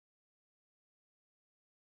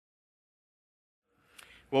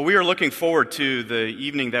Well, we are looking forward to the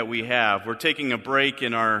evening that we have. We're taking a break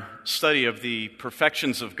in our study of the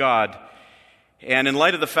perfections of God. And in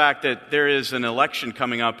light of the fact that there is an election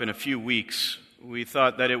coming up in a few weeks, we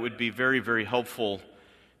thought that it would be very, very helpful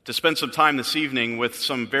to spend some time this evening with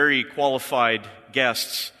some very qualified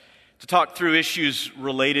guests to talk through issues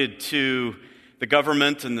related to the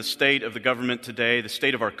government and the state of the government today, the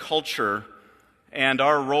state of our culture, and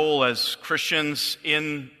our role as Christians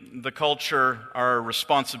in the culture, our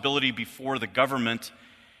responsibility before the government,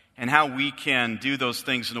 and how we can do those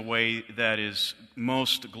things in a way that is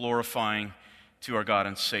most glorifying to our God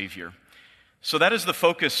and Savior. So that is the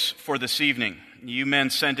focus for this evening. You men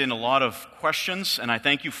sent in a lot of questions, and I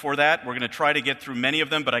thank you for that. We're going to try to get through many of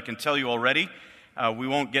them, but I can tell you already, we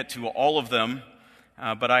won't get to all of them.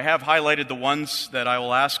 But I have highlighted the ones that I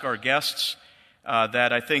will ask our guests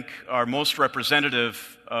that I think are most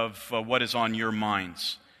representative of what is on your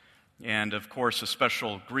minds. And of course, a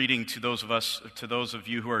special greeting to those of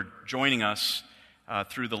you who are joining us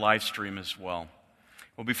through the live stream as well.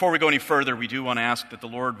 Well, before we go any further, we do want to ask that the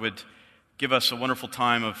Lord would give us a wonderful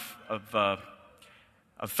time of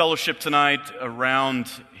fellowship tonight around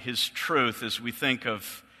His truth as we think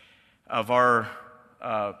of our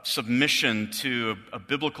submission to a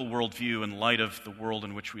biblical worldview in light of the world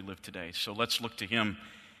in which we live today. So let's look to Him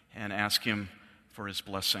and ask Him for His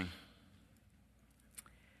blessing.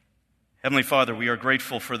 Heavenly Father, we are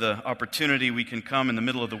grateful for the opportunity we can come in the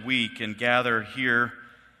middle of the week and gather here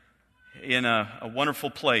in a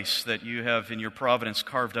wonderful place that you have in your providence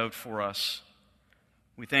carved out for us.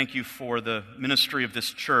 We thank you for the ministry of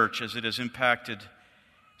this church as it has impacted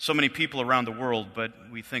so many people around the world, but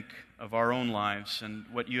we think of our own lives and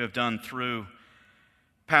what you have done through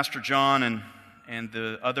Pastor John and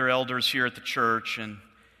the other elders here at the church and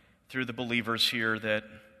through the believers here that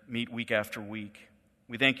meet week after week.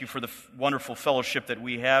 We thank you for the wonderful fellowship that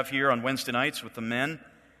we have here on Wednesday nights with the men.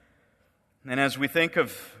 And as we think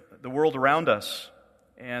of the world around us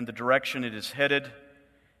and the direction it is headed,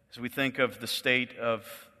 as we think of the state of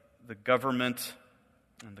the government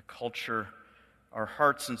and the culture, our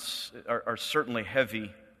hearts are certainly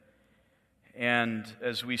heavy. And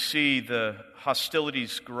as we see the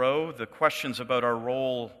hostilities grow, the questions about our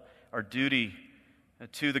role, our duty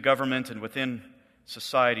to the government and within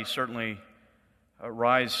society certainly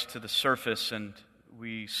rise to the surface, and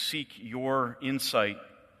we seek your insight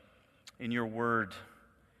in your word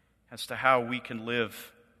as to how we can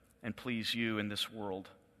live and please you in this world.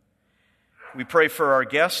 We pray for our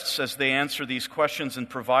guests as they answer these questions and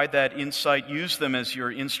provide that insight. Use them as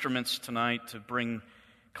your instruments tonight to bring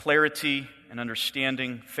clarity and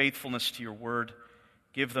understanding, faithfulness to your word.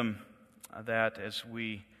 Give them that as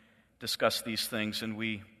we discuss these things. And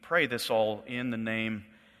we pray this all in the name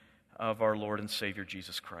of our Lord and Savior,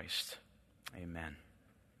 Jesus Christ. Amen.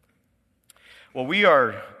 Well, we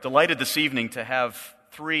are delighted this evening to have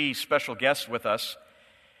three special guests with us.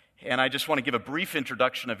 And I just want to give a brief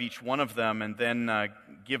introduction of each one of them and then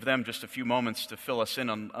give them just a few moments to fill us in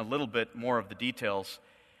on a little bit more of the details.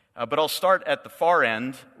 But I'll start at the far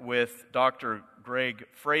end with Dr. Greg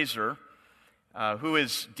Fraser, who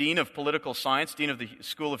is Dean of Political Science, Dean of the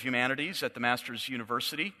School of Humanities at the Masters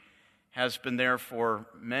University, has been there for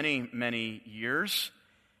many, many years.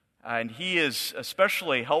 And he is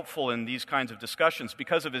especially helpful in these kinds of discussions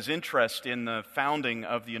because of his interest in the founding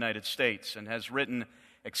of the United States and has written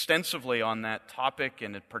extensively on that topic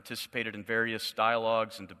and had participated in various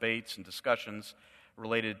dialogues and debates and discussions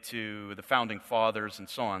related to the founding fathers and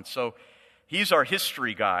so on. So he's our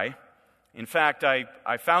history guy. In fact, I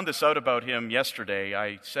found this out about him yesterday.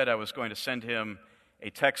 I said I was going to send him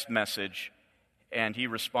a text message, and he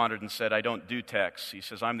responded and said, "I don't do texts." He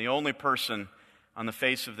says, "I'm the only person on the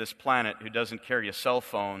face of this planet who doesn't carry a cell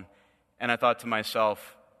phone." And I thought to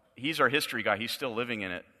myself, he's our history guy. He's still living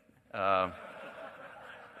in it.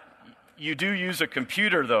 You do use a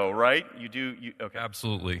computer, though, right? You do? Okay.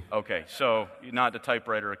 Absolutely. Okay, so not a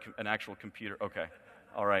typewriter, an actual computer. Okay,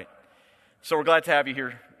 all right. So we're glad to have you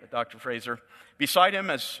here, Dr. Fraser. Beside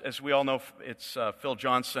him, as we all know, it's Phil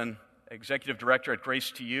Johnson, Executive Director at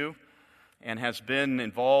Grace to You, and has been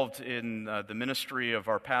involved in the ministry of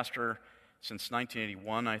our pastor since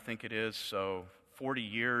 1981, I think it is. So 40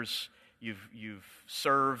 years you've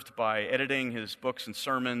served by editing his books and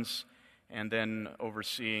sermons, and then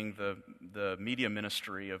overseeing the media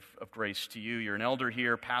ministry of Grace to You. You're an elder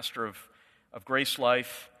here, pastor of Grace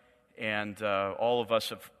Life, and all of us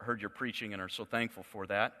have heard your preaching and are so thankful for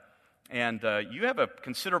that. And you have a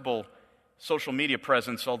considerable social media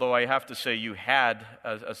presence, although I have to say you had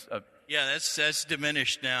Yeah, that's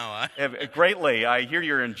diminished now. Greatly. I hear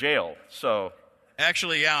you're in jail, so...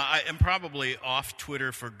 Actually, yeah, I am probably off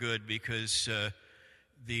Twitter for good because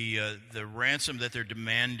the ransom that they're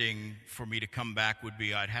demanding for me to come back would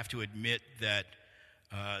be I'd have to admit that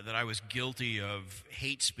I was guilty of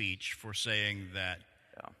hate speech for saying that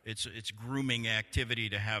it's grooming activity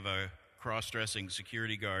to have a cross-dressing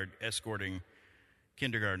security guard escorting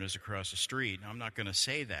kindergartners across the street. I'm not going to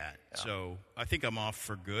say that. Yeah. So I think I'm off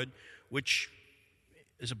for good, which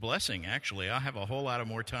is a blessing, actually. I'll have a whole lot of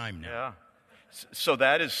more time now. Yeah. So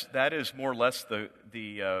that is more or less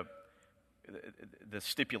the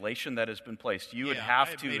stipulation that has been placed. You would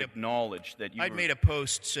have to acknowledge that you. I'd made a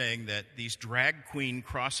post saying that these drag queen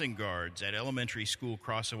crossing guards at elementary school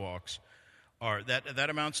crosswalks are that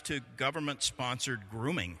amounts to government-sponsored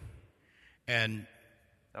grooming, and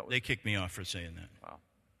they kicked me off for saying that. Wow.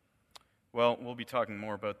 Well, we'll be talking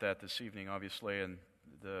more about that this evening, obviously, and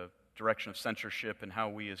the direction of censorship and how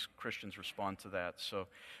we as Christians respond to that. So,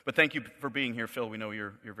 but thank you for being here, Phil. We know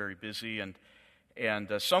you're very busy,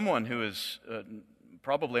 and someone who is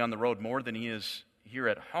probably on the road more than he is here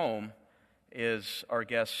at home is our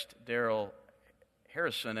guest, Daryl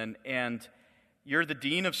Harrison, and you're the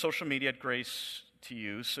Dean of Social Media at Grace to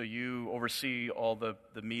You, so you oversee all the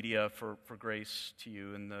media for Grace to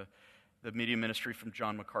You and the media ministry from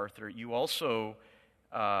John MacArthur. You also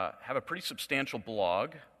have a pretty substantial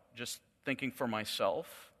blog, Just Thinking for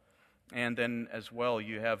Myself, and then as well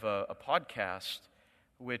you have a podcast,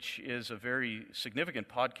 which is a very significant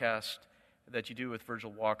podcast that you do with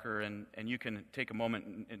Virgil Walker, and you can take a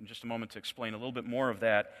moment in just a moment to explain a little bit more of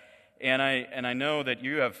that. And I know that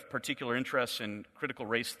you have particular interests in critical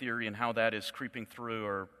race theory and how that is creeping through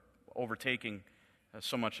or overtaking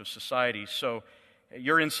so much of society. So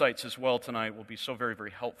your insights as well tonight will be so very, very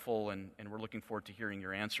helpful, and we're looking forward to hearing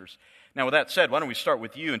your answers. Now, with that said, why don't we start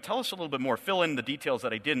with you and tell us a little bit more, fill in the details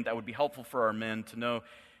that I didn't, that would be helpful for our men to know,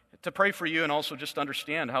 to pray for you and also just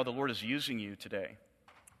understand how the Lord is using you today.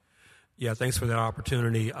 Yeah, thanks for that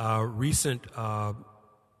opportunity. Recent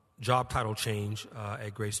job title change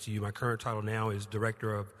at Grace to You. My current title now is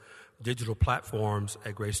Director of Digital Platforms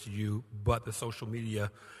at Grace to You, but the social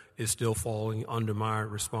media is still falling under my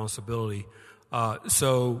responsibility.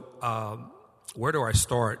 So where do I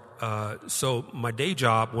start? So my day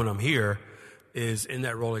job when I'm here is in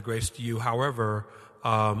that role at Grace to You. However,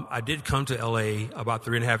 I did come to L.A. about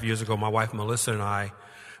 3.5 years ago, my wife Melissa and I,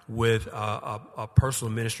 with a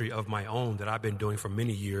personal ministry of my own that I've been doing for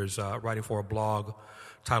many years, writing for a blog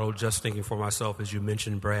titled Just Thinking for Myself, as you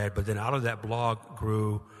mentioned, Brad. But then out of that blog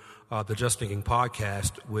grew the Just Thinking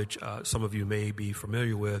podcast, which some of you may be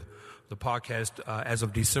familiar with. The podcast, as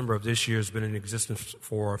of December of this year, has been in existence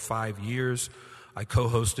for 5 years. I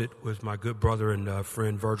co-host it with my good brother and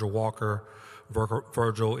friend Virgil Walker.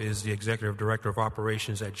 Virgil is the Executive Director of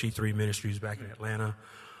Operations at G3 Ministries back in Atlanta.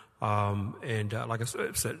 Like I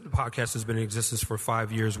said, the podcast has been in existence for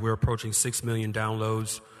 5 years. We're approaching 6 million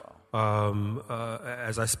downloads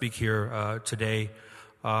as I speak here today.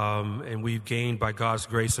 And we've gained, by God's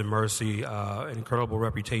grace and mercy, an incredible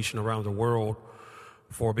reputation around the world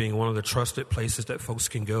for being one of the trusted places that folks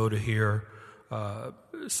can go to hear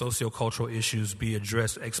sociocultural issues be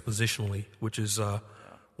addressed expositionally, which is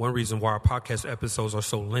one reason why our podcast episodes are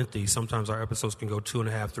so lengthy. Sometimes our episodes can go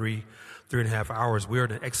 2.5, 3.5 hours. We're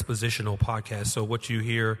an expositional podcast. So what you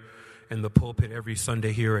hear in the pulpit every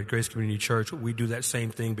Sunday here at Grace Community Church, we do that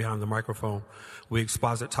same thing behind the microphone. We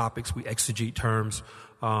exposit topics, we exegete terms,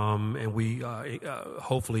 and we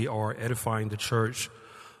hopefully are edifying the church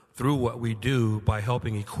through what we do by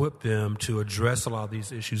helping equip them to address a lot of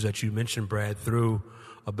these issues that you mentioned, Brad, through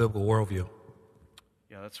a biblical worldview.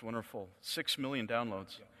 Yeah, that's wonderful. 6 million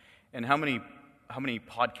downloads. And how many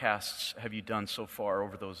podcasts have you done so far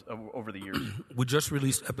over the years? We just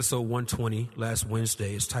released episode 120 last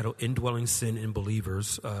Wednesday. It's titled Indwelling Sin in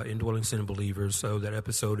Believers. Indwelling Sin in Believers. So that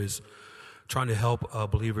episode is trying to help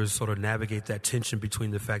believers sort of navigate that tension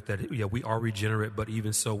between the fact that we are regenerate, but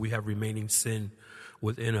even so we have remaining sin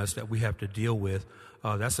within us that we have to deal with.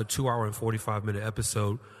 That's a 2-hour and 45-minute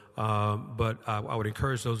episode. But I would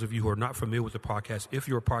encourage those of you who are not familiar with the podcast, if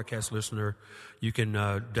you're a podcast listener, you can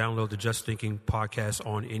download the Just Thinking podcast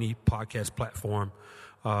on any podcast platform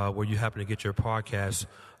where you happen to get your podcasts.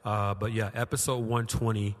 But yeah, episode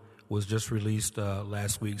 120 was just released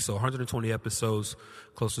last week. So 120 episodes,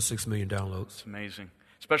 close to 6 million downloads. It's amazing,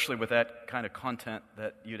 especially with that kind of content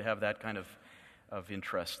that you'd have that kind of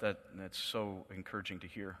interest. That's so encouraging to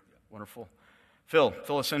hear. Wonderful. Phil,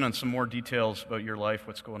 fill us in on some more details about your life,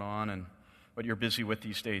 what's going on, and what you're busy with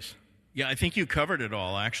these days. Yeah, I think you covered it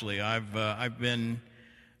all, actually. I've been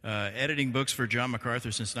editing books for John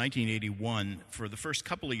MacArthur since 1981. For the first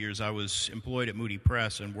couple of years, I was employed at Moody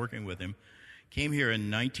Press and working with him. Came here in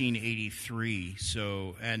 1983.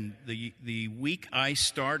 So, and the week I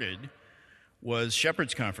started was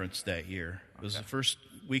Shepherd's Conference that year. It was the first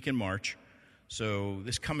week in March. So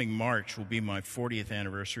this coming March will be my 40th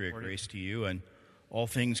anniversary at Grace to You, and all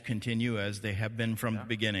things continue as they have been from the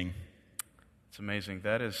beginning. It's amazing.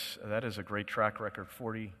 That is a great track record,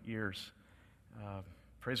 40 years.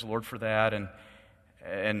 Praise the Lord for that, and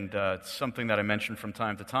it's something that I mention from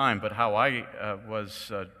time to time, but how I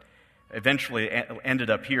was eventually ended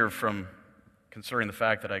up here from, considering the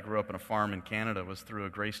fact that I grew up on a farm in Canada, was through a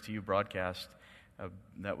Grace to You broadcast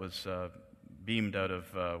that was beamed out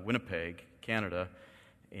of Winnipeg, Canada,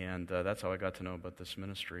 and that's how I got to know about this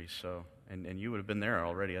ministry. So, and you would have been there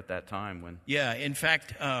already at that time when. Yeah, in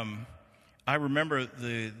fact, I remember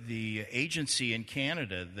the agency in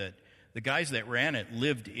Canada that the guys that ran it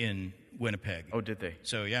lived in Winnipeg. Oh, did they?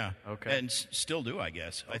 So yeah, okay, and still do, I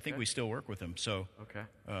guess. Okay. I think we still work with them. So okay,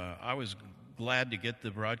 I was glad to get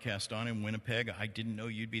the broadcast on in Winnipeg. I didn't know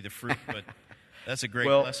you'd be the fruit, but. That's a great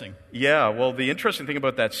blessing. Yeah, well, the interesting thing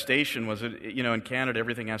about that station was that, in Canada,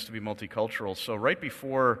 everything has to be multicultural. So right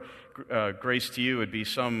before Grace to You would be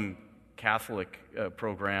some Catholic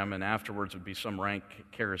program, and afterwards would be some rank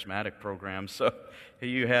charismatic program. So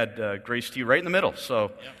you had Grace to You right in the middle. So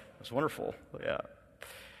it was wonderful. Yeah.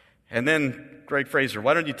 And then, Greg Fraser,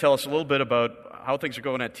 why don't you tell us a little bit about how things are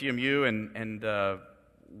going at TMU and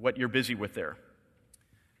what you're busy with there?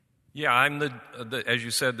 Yeah, I'm as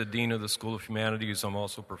you said, the Dean of the School of Humanities. I'm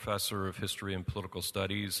also Professor of History and Political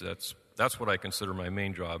Studies. That's what I consider my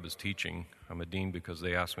main job, is teaching. I'm a dean because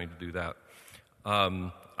they asked me to do that.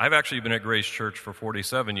 I've actually been at Grace Church for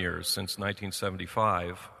 47 years, since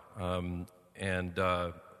 1975, and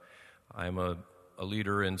I'm a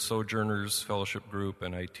leader in Sojourners Fellowship Group,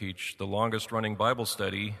 and I teach the longest-running Bible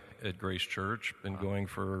study at Grace Church. Been going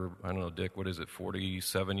for, I don't know, Dick, what is it,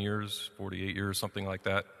 47 years, 48 years, something like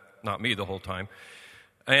that. Not me the whole time.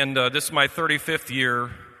 And this is my 35th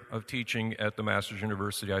year of teaching at the Masters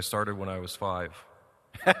University. I started when I was 5.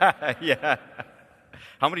 Yeah.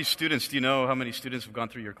 How many students, do you know how many students have gone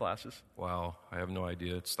through your classes? Wow, I have no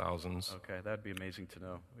idea. It's thousands. Okay, that'd be amazing to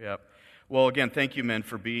know. Yeah. Well, again, thank you, men,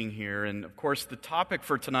 for being here. And, of course, the topic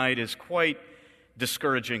for tonight is quite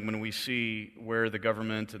discouraging when we see where the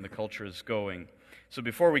government and the culture is going. So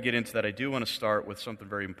before we get into that, I do want to start with something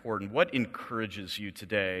very important. What encourages you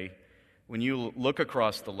today when you look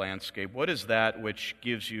across the landscape? What is that which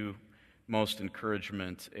gives you most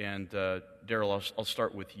encouragement? And Daryl, I'll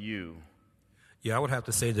start with you. Yeah, I would have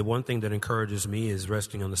to say the one thing that encourages me is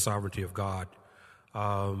resting on the sovereignty of God.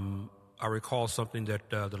 I recall something that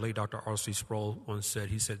the late Dr. R.C. Sproul once said.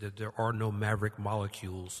 He said that there are no maverick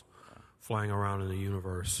molecules flying around in the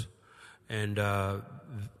universe. And the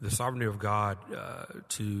sovereignty of God,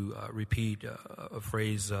 to repeat a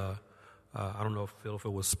phrase, I don't know if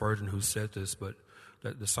it was Spurgeon who said this, but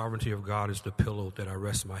that the sovereignty of God is the pillow that I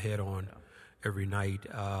rest my head on every night.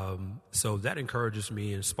 So that encourages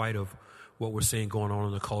me in spite of what we're seeing going on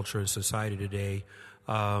in the culture and society today.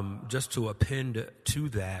 Just to append to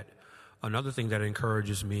that, another thing that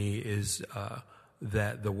encourages me is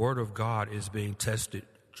that the Word of God is being tested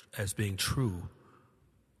as being true,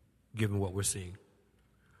 given what we're seeing.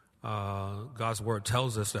 God's Word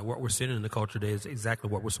tells us that what we're seeing in the culture today is exactly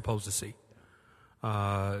what we're supposed to see.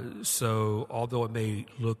 So although it may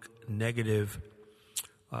look negative,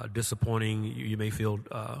 disappointing, you may feel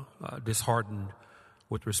disheartened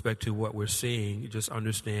with respect to what we're seeing, you just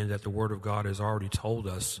understand that the Word of God has already told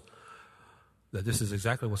us that this is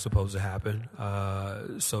exactly what's supposed to happen.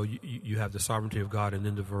 So you have the sovereignty of God and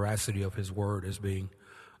then the veracity of His Word as being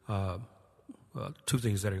two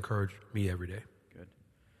things that encourage me every day. Good.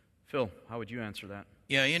 Phil, how would you answer that?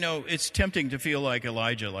 Yeah, it's tempting to feel like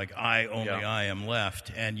Elijah, like I am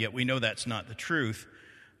left, and yet we know that's not the truth.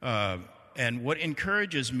 And what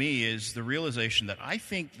encourages me is the realization that I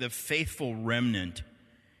think the faithful remnant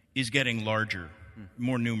is getting larger,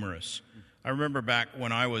 more numerous. I remember back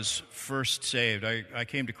when I was first saved, I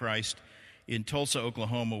came to Christ in Tulsa,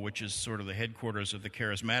 Oklahoma, which is sort of the headquarters of the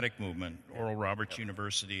charismatic movement, Oral Roberts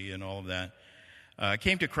University and all of that. I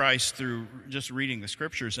came to Christ through just reading the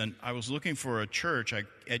scriptures, and I was looking for a church. I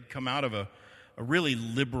had come out of a really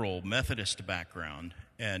liberal Methodist background,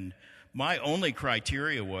 and my only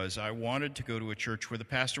criteria was I wanted to go to a church where the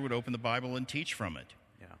pastor would open the Bible and teach from it.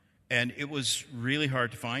 Yeah. And it was really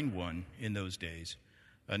hard to find one in those days.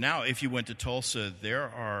 Now, if you went to Tulsa, there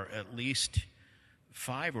are at least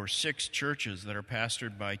 5 or 6 churches that are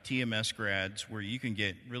pastored by TMS grads where you can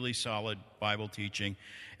get really solid Bible teaching.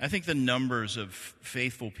 I think the numbers of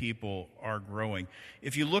faithful people are growing.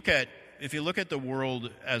 If you look at the world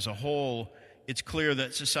as a whole, it's clear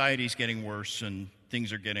that society's getting worse and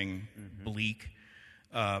things are getting bleak.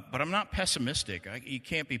 But I'm not pessimistic. You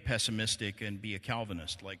can't be pessimistic and be a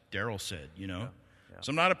Calvinist, like Daryl said, you know. Yeah.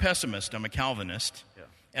 So I'm not a pessimist. I'm a Calvinist. Yeah.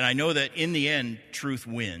 And I know that in the end, truth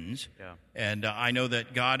wins. Yeah. And I know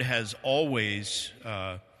that God has always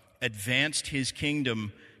advanced his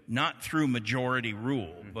kingdom not through majority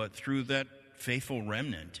rule, but through that faithful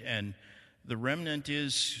remnant. And the remnant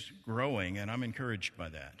is growing, and I'm encouraged by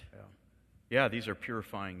that. Yeah, these are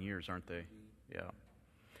purifying years, aren't they? Yeah.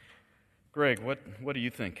 Greg, what do you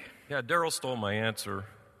think? Yeah, Daryl stole my answer.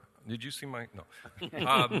 Did you see my... No.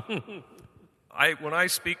 When I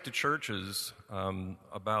speak to churches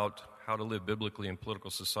about how to live biblically in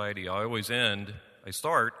political society, I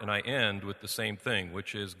start and I end with the same thing,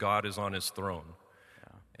 which is God is on his throne.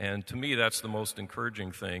 Yeah. And to me, that's the most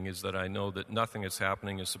encouraging thing, is that I know that nothing that's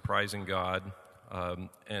happening is surprising God,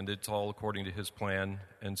 and it's all according to his plan.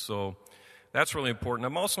 And so that's really important.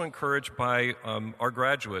 I'm also encouraged by our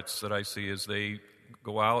graduates that I see as they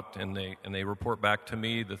go out and they report back to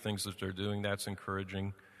me the things that they're doing. That's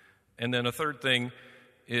encouraging. And then a third thing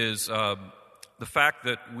is the fact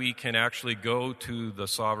that we can actually go to the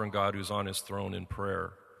sovereign God who's on his throne in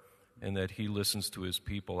prayer, and that he listens to his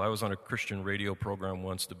people. I was on a Christian radio program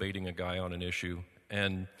once debating a guy on an issue,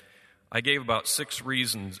 and I gave about 6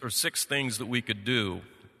 things that we could do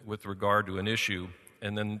with regard to an issue.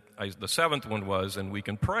 And then the 7th one was, and we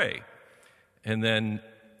can pray. And then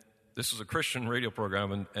this was a Christian radio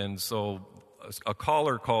program, and so a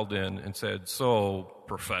caller called in and said, "So,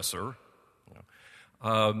 Professor,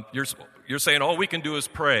 you're saying all we can do is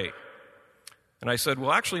pray." And I said,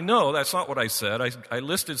 "Well, actually, no, that's not what I said. I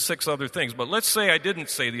listed 6 other things, but let's say I didn't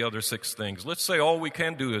say the other 6 things. Let's say all we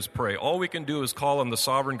can do is pray. All we can do is call on the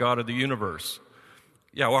sovereign God of the universe."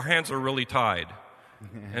 Yeah, our hands are really tied.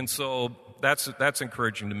 And so that's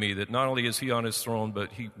encouraging to me, that not only is he on his throne, but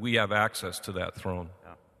we have access to that throne.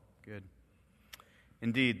 Yeah, good.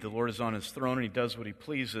 Indeed, the Lord is on his throne, and he does what he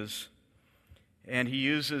pleases. And he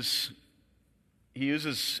uses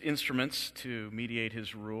instruments to mediate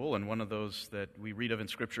his rule, and one of those that we read of in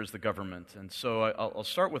Scripture is the government. And so I'll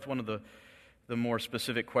start with one of the more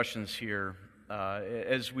specific questions here.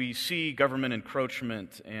 As we see government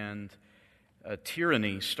encroachment and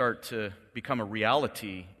tyranny start to become a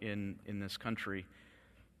reality in this country,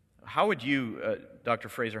 how would you, Dr.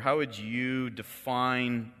 Fraser, how would you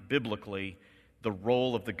define biblically the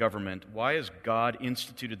role of the government? Why has God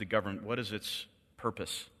instituted the government? What is its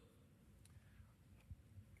purpose?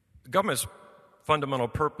 The government's fundamental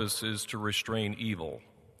purpose is to restrain evil,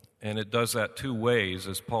 and it does that 2 ways,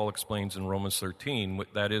 as Paul explains in Romans 13.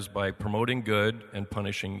 That is by promoting good and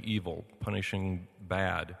punishing evil, punishing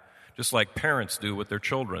bad, just like parents do with their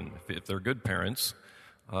children. If they're good parents,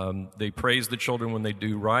 they praise the children when they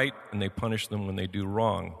do right, and they punish them when they do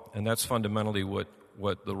wrong. And that's fundamentally what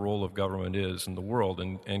the role of government is in the world.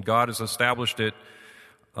 And God has established it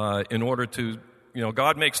in order to...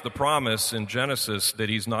 God makes the promise in Genesis that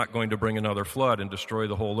he's not going to bring another flood and destroy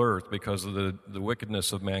the whole earth because of the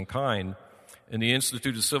wickedness of mankind. And he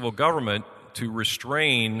instituted civil government to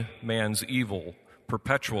restrain man's evil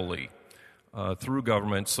perpetually through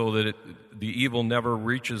government, so that the evil never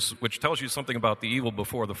reaches, which tells you something about the evil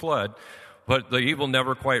before the flood, but the evil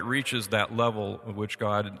never quite reaches that level at which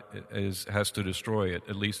God has to destroy it.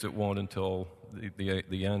 At least it won't until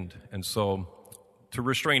the end. And so, to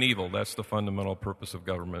restrain evil, that's the fundamental purpose of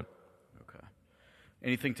government. Okay.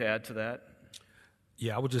 Anything to add to that?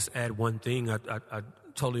 Yeah, I would just add one thing. I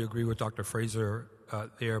totally agree with Dr. Fraser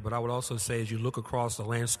there, but I would also say, as you look across the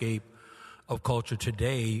landscape of culture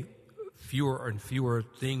today, fewer and fewer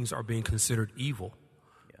things are being considered evil.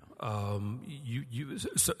 Yeah.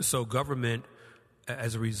 So government,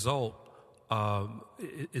 as a result,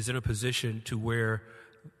 is in a position to where,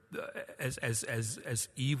 as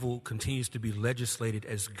evil continues to be legislated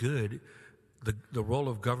as good, the role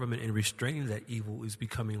of government in restraining that evil is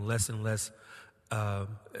becoming less and less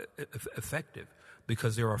effective,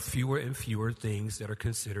 because there are fewer and fewer things that are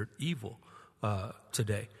considered evil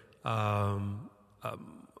today. My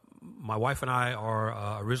wife and I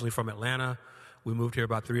are originally from Atlanta. We moved here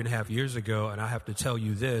about 3.5 years ago, and I have to tell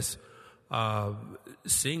you this.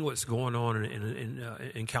 Seeing what's going on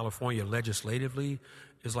in California legislatively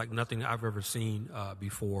is like nothing I've ever seen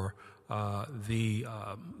before. The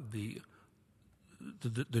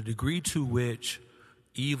degree to which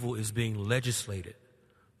evil is being legislated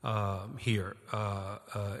here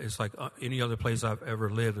is like any other place I've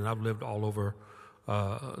ever lived, and I've lived all over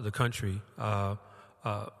the country.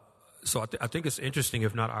 So I think it's interesting,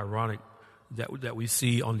 if not ironic, that we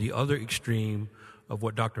see on the other extreme of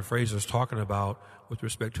what Dr. Fraser is talking about with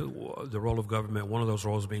respect to the role of government, one of those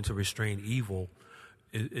roles being to restrain evil,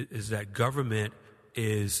 is that government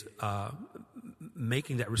is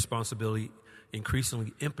making that responsibility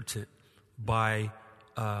increasingly impotent by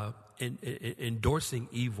endorsing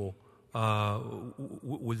evil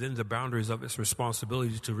within the boundaries of its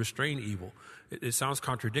responsibility to restrain evil. It sounds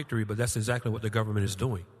contradictory, but that's exactly what the government is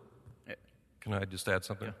doing. Can I just add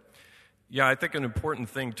something? Yeah, I think an important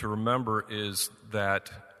thing to remember is that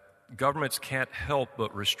governments can't help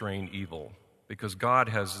but restrain evil because God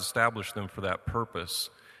has established them for that purpose.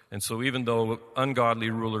 And so even though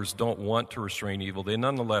ungodly rulers don't want to restrain evil, they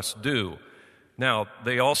nonetheless do. Now,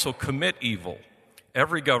 they also commit evil.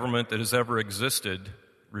 Every government that has ever existed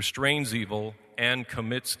restrains evil and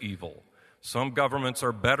commits evil. Some governments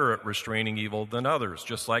are better at restraining evil than others.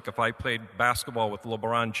 Just like if I played basketball with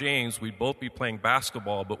LeBron James, we'd both be playing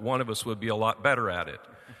basketball, but one of us would be a lot better at it.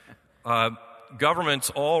 Governments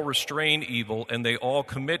all restrain evil, and they all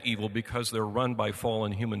commit evil because they're run by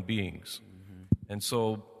fallen human beings. And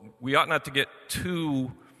so we ought not to get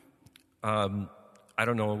too, in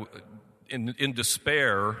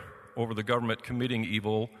despair over the government committing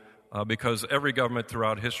evil, because every government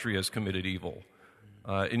throughout history has committed evil.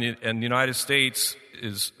 And the United States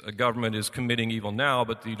government is committing evil now,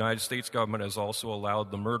 but the United States government has also allowed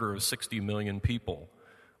the murder of 60 million people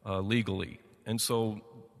legally. And so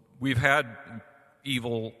we've had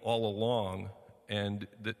evil all along, and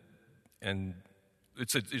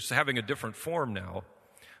it's having a different form now.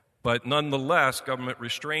 But nonetheless, government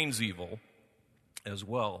restrains evil as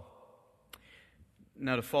well.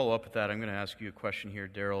 Now, to follow up with that, I'm going to ask you a question here,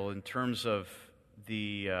 Daryl. In terms of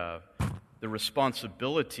the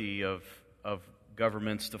responsibility of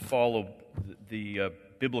governments to follow the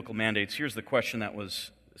biblical mandates, here's the question that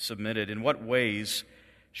was submitted. In what ways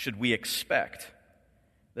should we expect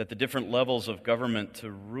that the different levels of government to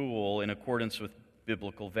rule in accordance with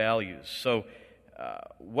biblical values? So,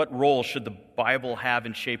 what role should the Bible have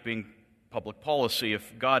in shaping public policy?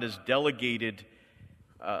 If God has delegated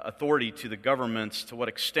authority to the governments, to what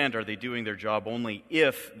extent are they doing their job only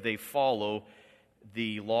if they follow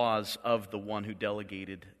the laws of the one who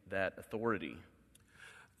delegated that authority?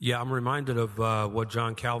 Yeah, I'm reminded of what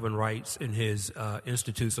John Calvin writes in his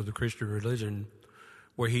Institutes of the Christian Religion,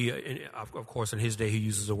 where he, of course, in his day he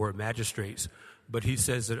uses the word magistrates, but he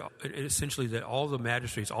says that essentially that all the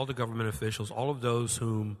magistrates, all the government officials, all of those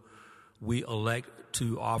whom we elect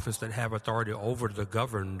to office that have authority over the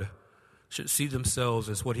governed should see themselves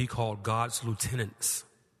as what he called God's lieutenants.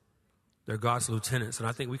 They're God's lieutenants. And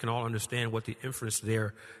I think we can all understand what the inference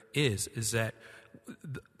there is that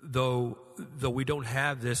though we don't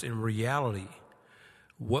have this in reality,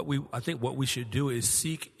 I think what we should do is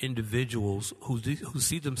seek individuals who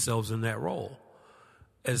see themselves in that role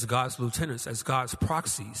as God's lieutenants, as God's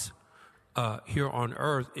proxies here on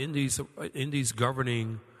earth in these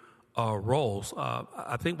governing roles.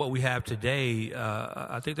 I think what we have today,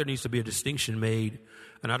 I think there needs to be a distinction made,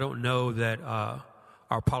 and I don't know that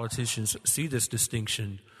our politicians see this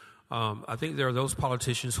distinction. I think there are those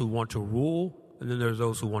politicians who want to rule, and then there are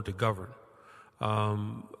those who want to govern.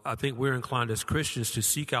 I think we're inclined as Christians to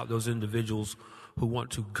seek out those individuals who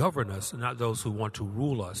want to govern us, and not those who want to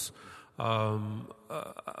rule us. A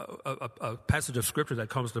passage of scripture that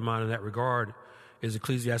comes to mind in that regard is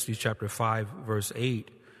Ecclesiastes chapter 5, verse 8,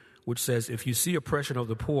 which says, if you see oppression of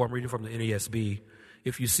the poor, I'm reading from the NASB,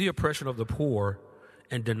 if you see oppression of the poor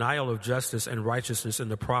and denial of justice and righteousness in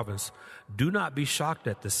the province, do not be shocked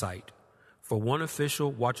at the sight. For one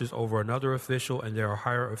official watches over another official, and there are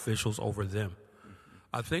higher officials over them.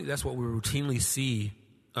 I think that's what we routinely see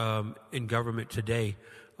in government today.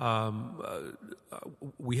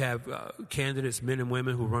 We have candidates, men and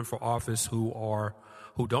women, who run for office who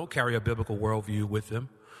don't carry a biblical worldview with them.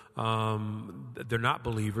 They're not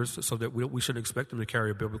believers, so that we shouldn't expect them to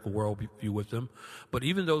carry a biblical worldview with them. But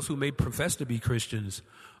even those who may profess to be Christians,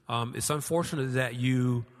 it's unfortunate that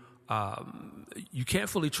you can't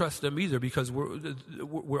fully trust them either, because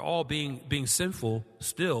we're all being sinful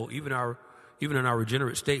still. Even in our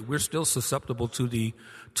regenerate state, we're still susceptible to the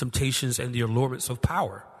temptations and the allurements of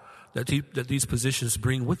power that these positions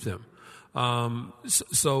bring with them.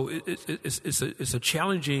 So it's a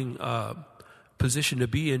challenging position to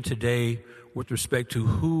be in today with respect to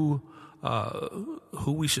who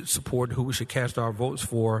we should support, who we should cast our votes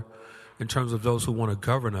for, in terms of those who want to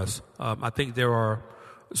govern us. I think there are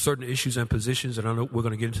certain issues and positions, and I know we're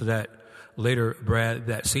going to get into that later, Brad,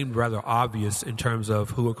 that seemed rather obvious in terms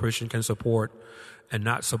of who a Christian can support and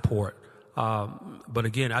not support. But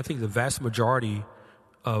again, I think the vast majority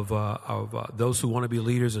those who want to be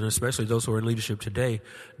leaders, and especially those who are in leadership today,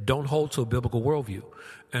 don't hold to a biblical worldview.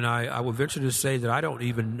 And I would venture to say that I don't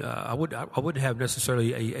even I wouldn't have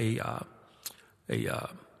necessarily a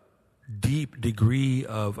deep degree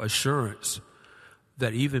of assurance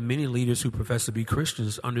that even many leaders who profess to be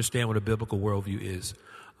Christians understand what a biblical worldview is.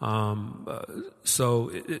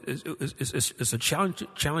 So it's a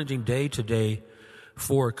challenging day today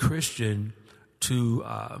for a Christian to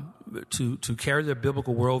carry their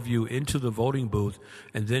biblical worldview into the voting booth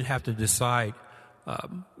and then have to decide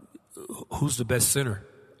who's the best sinner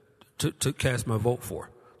to cast my vote for.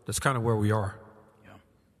 That's kind of where we are. Yeah.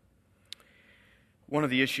 One of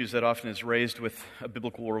the issues that often is raised with a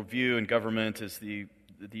biblical worldview in government is the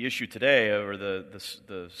issue today, or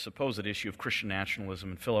the supposed issue of Christian nationalism.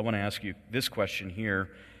 And Phil, I want to ask you this question here.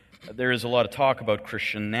 There is a lot of talk about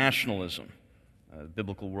Christian nationalism,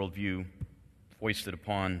 biblical worldview foisted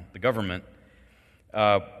upon the government.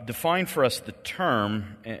 Define for us the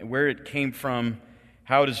term, where it came from,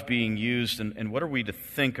 how it is being used, and what are we to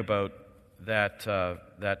think about that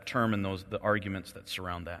term and the arguments that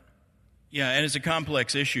surround that? Yeah, and it's a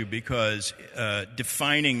complex issue because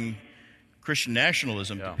defining Christian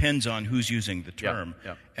nationalism depends on who's using the term.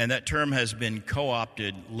 Yeah. And that term has been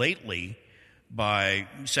co-opted lately by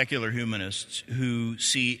secular humanists who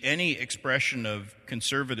see any expression of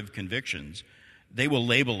conservative convictions, they will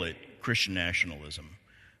label it Christian nationalism.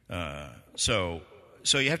 So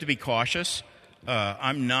you have to be cautious.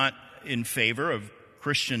 I'm not in favor of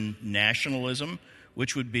Christian nationalism,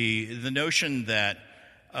 which would be the notion that,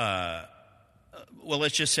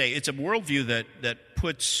 let's just say it's a worldview that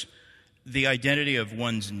puts the identity of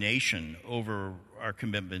one's nation over our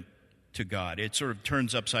commitment to God. It sort of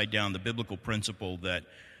turns upside down the biblical principle that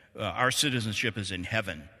our citizenship is in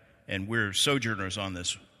heaven and we're sojourners on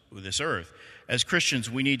this earth. As Christians,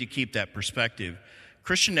 we need to keep that perspective.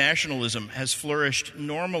 Christian nationalism has flourished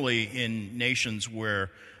normally in nations where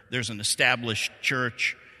there's an established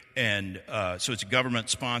church, and so it's a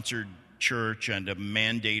government-sponsored church and a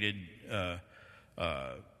mandated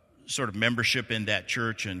sort of membership in that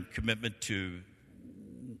church and commitment to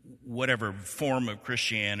whatever form of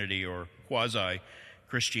Christianity or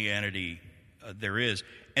quasi-Christianity there is.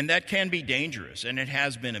 And that can be dangerous, and it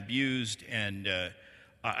has been abused, and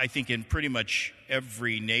I think in pretty much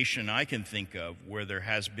every nation I can think of where there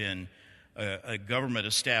has been a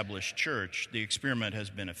government-established church, the experiment has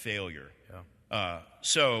been a failure. Yeah.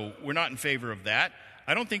 So we're not in favor of that.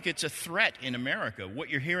 I don't think it's a threat in America. What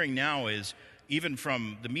you're hearing now is, even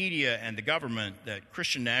from the media and the government, that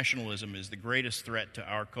Christian nationalism is the greatest threat to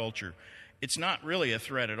our culture. It's not really a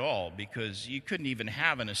threat at all, because you couldn't even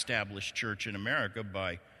have an established church in America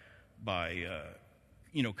by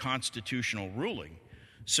constitutional ruling.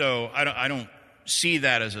 So I don't see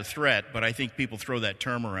that as a threat, but I think people throw that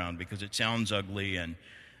term around because it sounds ugly. And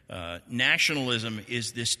nationalism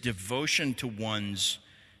is this devotion to one's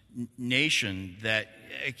nation that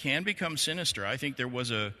it can become sinister. I think there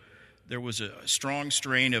was a strong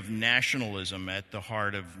strain of nationalism at the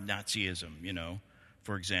heart of Nazism,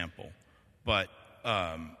 for example. But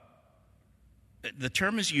the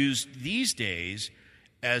term is used these days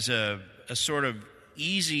as a sort of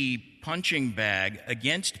easy punching bag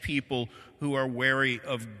against people who are wary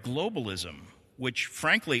of globalism, which,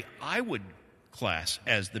 frankly, I would class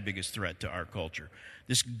as the biggest threat to our culture.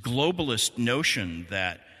 This globalist notion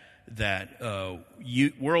that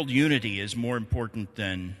world unity is more important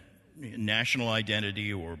than national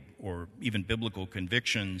identity or even biblical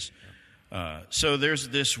convictions. So there's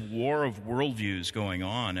this war of worldviews going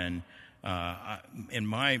on, and in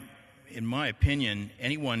my opinion,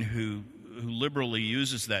 anyone who liberally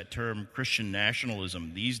uses that term Christian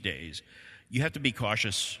nationalism these days, you have to be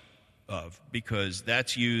cautious of, because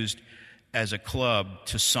that's used as a club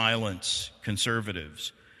to silence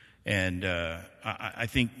conservatives. And I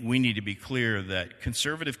think we need to be clear that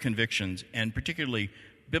conservative convictions, and particularly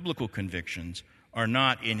biblical convictions, are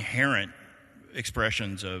not inherent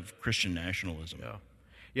expressions of Christian nationalism.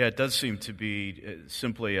 Yeah, it does seem to be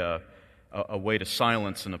simply a way to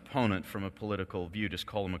silence an opponent from a political view, just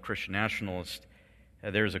call him a Christian nationalist.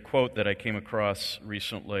 There's a quote that I came across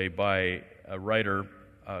recently by a writer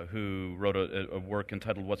who wrote a work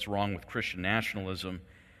entitled "What's Wrong with Christian Nationalism?"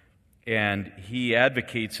 And he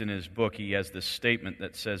advocates in his book, he has this statement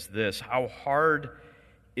that says this: how hard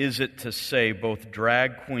is it to say both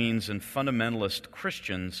drag queens and fundamentalist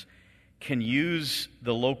Christians can use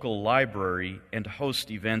the local library and host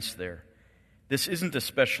events there? This isn't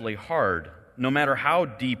especially hard, no matter how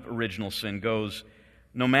deep original sin goes,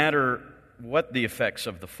 no matter what the effects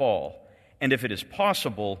of the fall. And if it is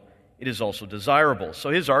possible, it is also desirable. So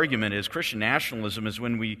his argument is Christian nationalism is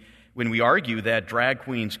when we argue that drag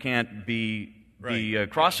queens can't be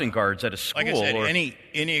crossing guards at a school. Like I said,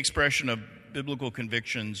 any expression of biblical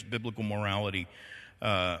convictions, biblical morality,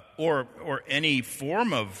 or any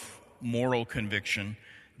form of moral conviction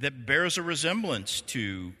that bears a resemblance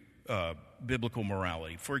to biblical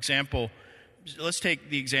morality. For example, let's take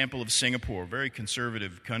the example of Singapore, a very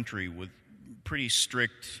conservative country with pretty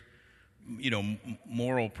strict,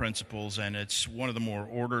 moral principles, and it's one of the more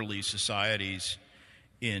orderly societies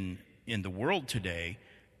in the world today.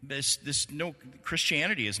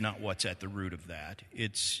 Christianity is not what's at the root of that.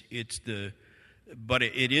 But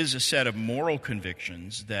it is a set of moral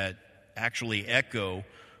convictions that actually echo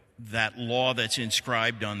that law that's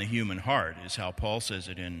inscribed on the human heart, is how Paul says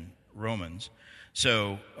it in Romans.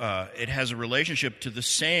 So it has a relationship to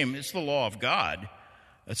it's the law of God.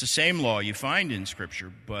 It's the same law you find in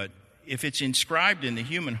Scripture, but if it's inscribed in the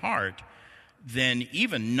human heart, then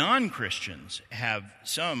even non-Christians have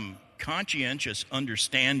some conscientious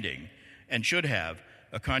understanding, and should have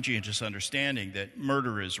a conscientious understanding, that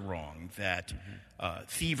murder is wrong, that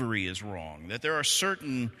thievery is wrong, that there are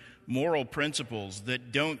certain moral principles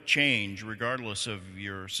that don't change regardless of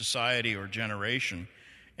your society or generation.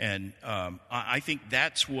 And I think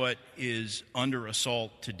that's what is under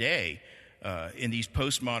assault today. In these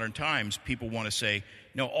postmodern times, people want to say,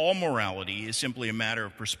 no, all morality is simply a matter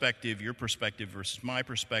of perspective, your perspective versus my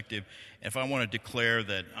perspective. If I want to declare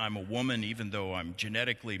that I'm a woman, even though I'm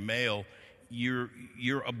genetically male, you're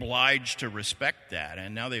obliged to respect that.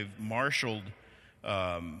 And now they've marshaled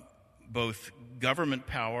both government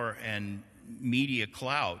power and media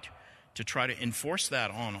clout to try to enforce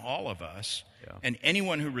that on all of us. Yeah. And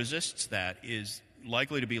anyone who resists that is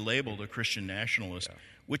likely to be labeled a Christian nationalist,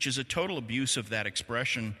 which is a total abuse of that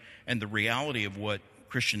expression and the reality of what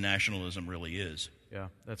Christian nationalism really is. Yeah,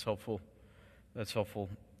 that's helpful.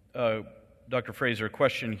 Dr. Fraser, a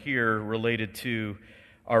question here related to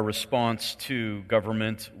our response to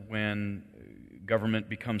government when government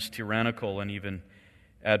becomes tyrannical and even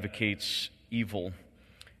advocates evil.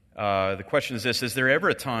 The question is this: is there ever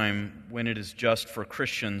a time when it is just for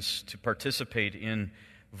Christians to participate in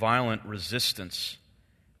violent resistance?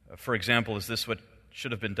 For example, is this what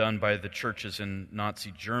should have been done by the churches in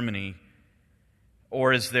Nazi Germany?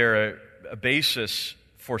 Or is there a basis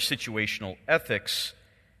for situational ethics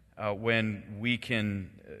when we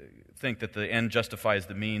can think that the end justifies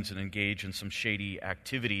the means and engage in some shady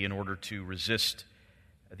activity in order to resist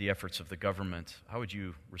the efforts of the government? How would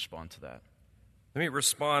you respond to that? Let me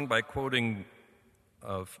respond by quoting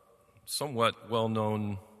a somewhat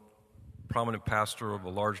well-known prominent pastor of a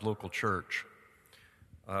large local church.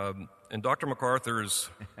 In Dr. MacArthur's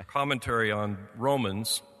commentary on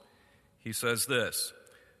Romans, he says this: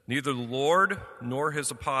 "Neither the Lord nor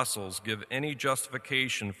his apostles give any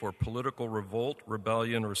justification for political revolt,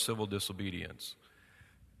 rebellion, or civil disobedience."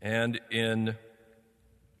 And in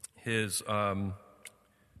his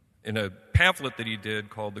in a pamphlet that he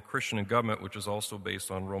did called The Christian in Government, which is also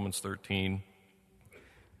based on Romans 13,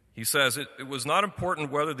 he says, it was not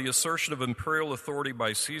important whether the assertion of imperial authority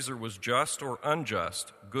by Caesar was just or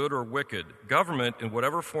unjust, good or wicked. Government, in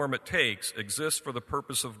whatever form it takes, exists for the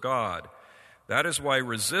purpose of God. That is why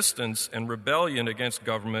resistance and rebellion against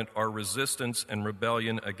government are resistance and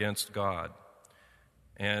rebellion against God.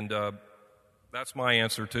 And that's my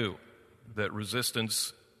answer, too, that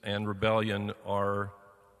resistance and rebellion are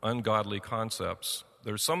ungodly concepts.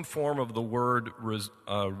 There's some form of the word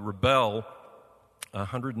rebel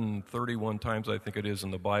 131 times, I think it is,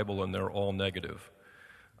 in the Bible, and they're all negative.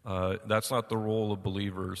 That's not the role of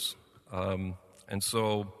believers. And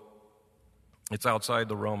so it's outside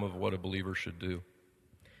the realm of what a believer should do.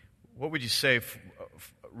 What would you say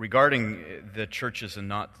regarding the churches in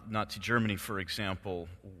Nazi Germany, for example,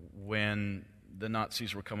 when the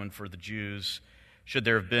Nazis were coming for the Jews? Should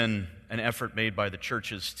there have been an effort made by the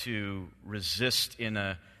churches to resist in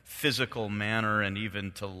a physical manner and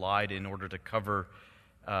even to lie in order to cover,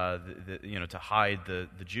 to hide the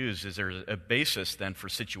Jews? Is there a basis then for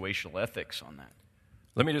situational ethics on that?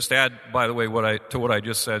 Let me just add, by the way, to what I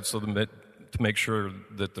just said, so to make sure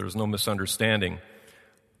that there's no misunderstanding.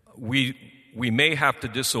 We may have to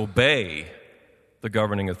disobey the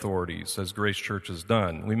governing authorities, as Grace Church has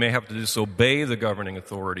done. We may have to disobey the governing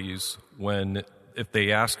authorities if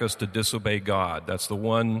they ask us to disobey God. That's the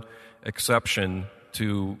one exception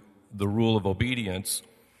to the rule of obedience.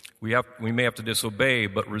 We may have to disobey,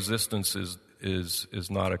 but resistance is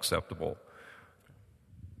not acceptable.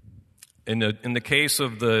 In the case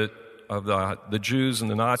of the Jews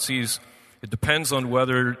and the Nazis, it depends on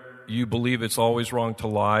whether you believe it's always wrong to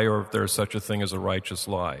lie or if there's such a thing as a righteous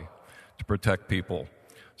lie. to protect people.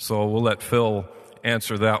 So we'll let Phil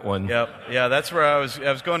answer that one. Yeah, that's where I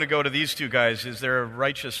was going to go to these two guys. Is there a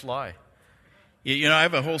righteous lie? You know, I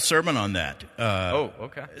have a whole sermon on that.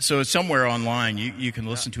 Okay. So it's somewhere online. You can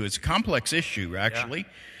listen to it. It's a complex issue, actually,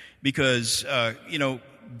 because,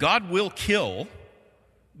 God will kill,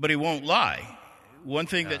 but he won't lie. One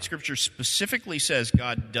thing that Scripture specifically says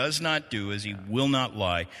God does not do is he will not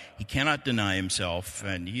lie. He cannot deny himself,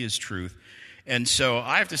 and he is truth. And so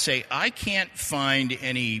I have to say, I can't find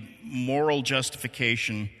any moral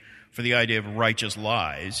justification for the idea of righteous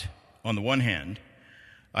lies, on the one hand.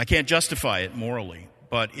 I can't justify it morally.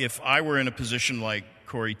 But if I were in a position like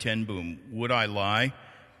Corrie ten Boom, would I lie?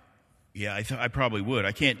 Yeah, I probably would.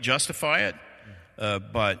 I can't justify it,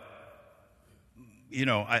 but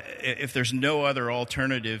if there's no other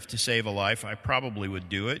alternative to save a life, I probably would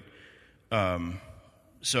do it.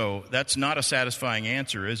 So that's not a satisfying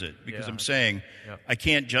answer, is it? Because I'm saying I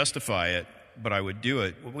can't justify it, but I would do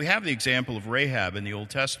it. We have the example of Rahab in the Old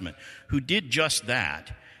Testament, who did just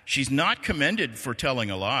that. She's not commended for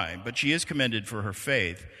telling a lie, but she is commended for her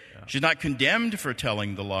faith. Yeah. She's not condemned for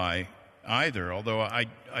telling the lie either, although I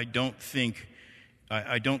don't think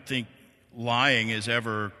lying is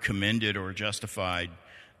ever commended or justified.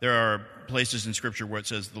 There are places in Scripture where it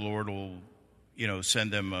says the Lord will,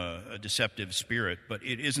 send them a deceptive spirit, but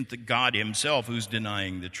it isn't the God himself who's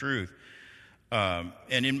denying the truth. And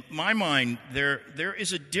in my mind, there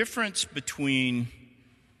is a difference between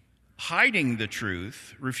hiding the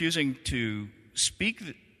truth, refusing to speak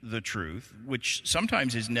the truth, which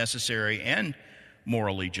sometimes is necessary and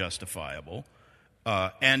morally justifiable,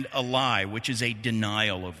 and a lie, which is a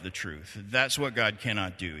denial of the truth. That's what God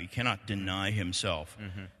cannot do. He cannot deny himself.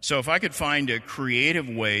 Mm-hmm. So if I could find a creative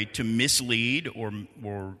way to mislead or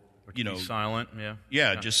be silent,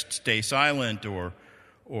 just stay silent or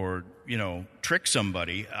trick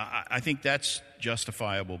somebody, I think that's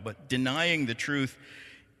justifiable. But denying the truth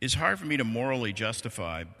is hard for me to morally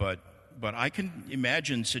justify, but I can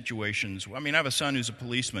imagine situations. I mean, I have a son who's a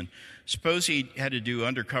policeman. Suppose he had to do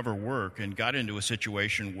undercover work and got into a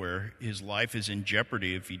situation where his life is in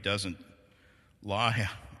jeopardy if he doesn't lie.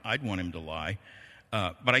 I'd want him to lie.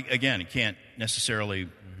 But I can't necessarily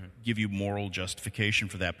give you moral justification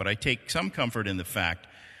for that. But I take some comfort in the fact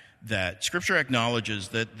that Scripture acknowledges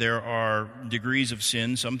that there are degrees of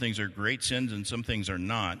sin. Some things are great sins and some things are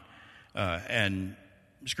not. And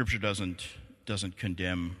Scripture doesn't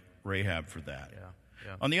condemn Rahab for that.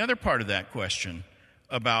 Yeah. On the other part of that question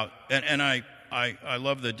about, and I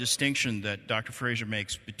love the distinction that Dr. Fraser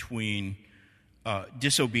makes between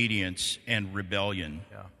disobedience and rebellion.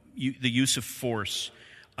 Yeah. The use of force,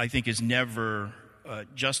 I think, is never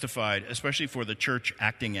justified, especially for the church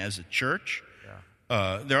acting as a church.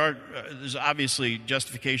 Yeah. There's obviously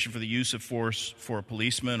justification for the use of force for a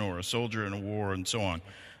policeman or a soldier in a war and so on.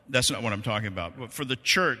 That's not what I'm talking about. But for the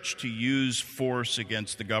church to use force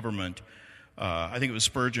against the government, I think it was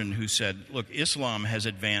Spurgeon who said, look, Islam has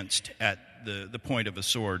advanced at the point of a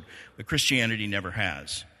sword, but Christianity never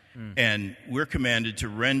has. And we're commanded to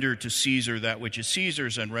render to Caesar that which is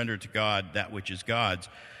Caesar's and render to God that which is God's.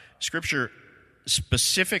 Scripture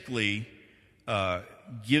specifically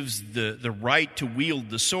gives the right to wield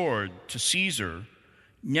the sword to Caesar,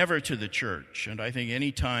 never to the church. And I think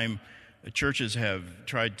any time churches have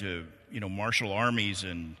tried to, marshal armies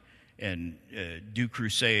and do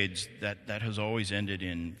crusades, that has always ended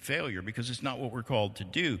in failure because it's not what we're called to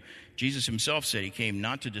do. Jesus himself said he came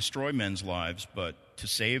not to destroy men's lives, but to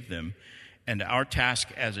save them. And our task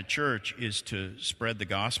as a church is to spread the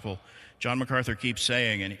gospel. John MacArthur keeps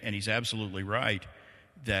saying, and he's absolutely right,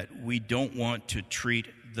 that we don't want to treat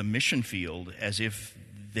the mission field as if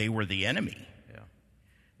they were the enemy.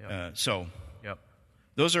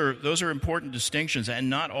 Those are important distinctions and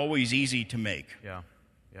not always easy to make. Yeah,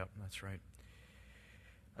 that's right.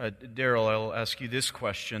 Daryl, I'll ask you this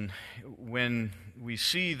question. When we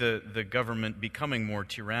see the government becoming more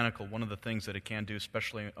tyrannical, one of the things that it can do,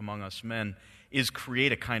 especially among us men, is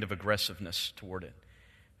create a kind of aggressiveness toward it.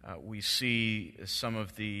 We see some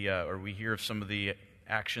of or we hear of some of the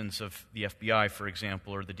actions of the FBI, for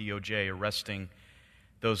example, or the DOJ arresting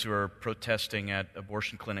those who are protesting at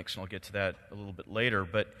abortion clinics, and I'll get to that a little bit later.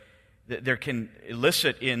 But there can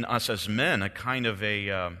elicit in us as men a kind of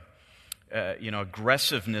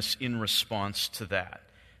aggressiveness in response to that,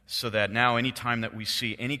 so that now any time that we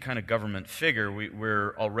see any kind of government figure,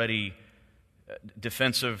 we're already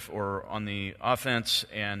defensive or on the offense.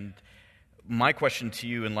 And my question to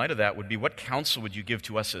you in light of that would be, what counsel would you give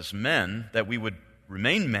to us as men that we would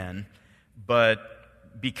remain men, but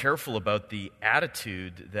be careful about the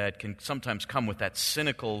attitude that can sometimes come with that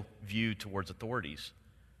cynical view towards authorities?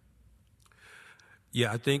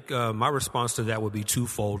 Yeah, I think my response to that would be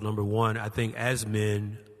twofold. Number one, I think as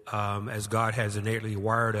men, as God has innately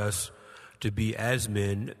wired us to be as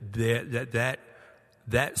men, that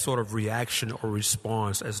sort of reaction or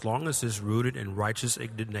response, as long as it's rooted in righteous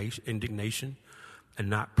indignation and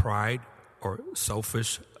not pride or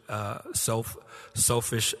selfish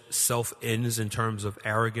ends in terms of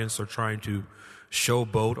arrogance or trying to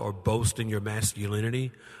showboat or boast in your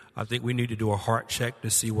masculinity, I think we need to do a heart check to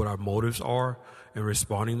see what our motives are in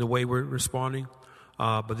responding the way we're responding.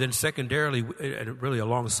 But then secondarily, and really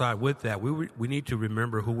alongside with that, we need to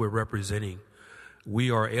remember who we're representing.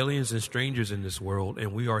 We are aliens and strangers in this world,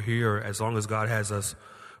 and we are here as long as God has us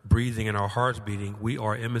breathing and our hearts beating. We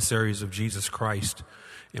are emissaries of Jesus Christ.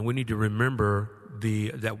 And we need to remember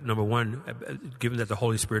that number one, given that the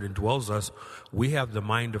Holy Spirit indwells us, we have the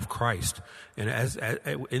mind of Christ. And as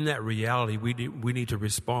in that reality, we need to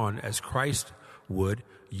respond as Christ would,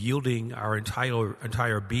 yielding our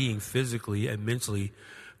entire being physically and mentally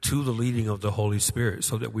to the leading of the Holy Spirit,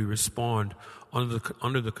 so that we respond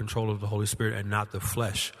under the control of the Holy Spirit and not the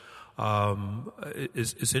flesh.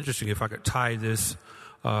 It's interesting, if I could tie this,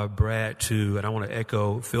 Brad, to, and I want to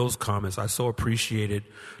echo Phil's comments. I so appreciated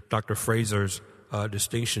Dr. Fraser's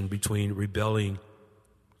distinction between rebelling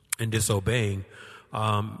and disobeying.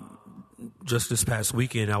 Just this past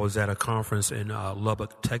weekend, I was at a conference in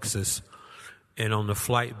Lubbock, Texas, and on the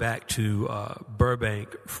flight back to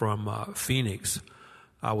Burbank from Phoenix,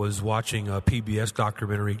 I was watching a PBS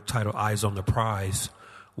documentary titled Eyes on the Prize,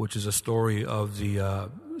 which is a story of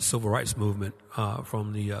the civil rights movement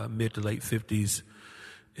from the mid to late 50s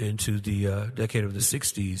into the decade of the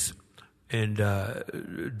 60s. And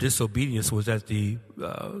disobedience was at is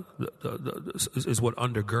what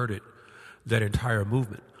undergirded that entire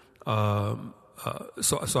movement.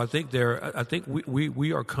 So I think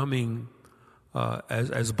we are coming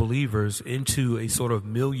as believers into a sort of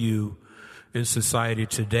milieu in society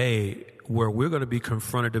today where we're going to be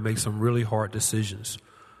confronted to make some really hard decisions.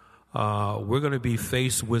 We're going to be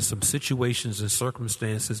faced with some situations and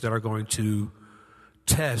circumstances that are going to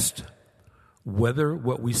test whether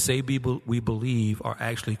what we say we believe are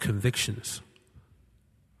actually convictions.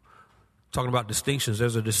 Talking about distinctions,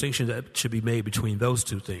 there's a distinction that should be made between those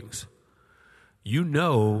two things. You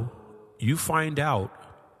find out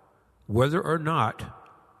whether or not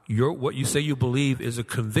what you say you believe is a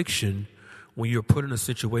conviction when you're put in a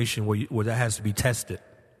situation where that has to be tested.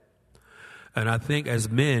 And I think as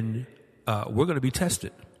men, we're going to be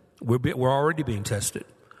tested. We're already being tested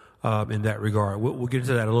in that regard. We'll get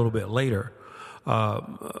into that a little bit later.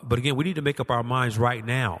 But again, we need to make up our minds right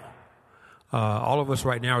now. All of us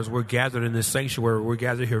right now, as we're gathered in this sanctuary, we're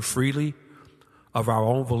gathered here freely of our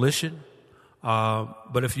own volition.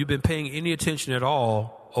 But if you've been paying any attention at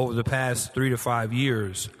all over the past 3 to 5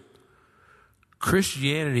 years,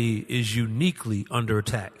 Christianity is uniquely under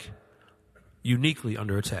attack. Uniquely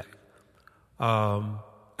under attack. And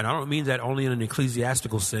I don't mean that only in an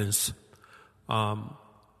ecclesiastical sense.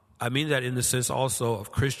 I mean that in the sense also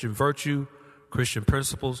of Christian virtue, Christian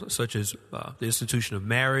principles such as the institution of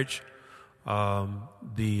marriage, even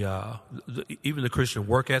the Christian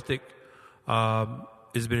work ethic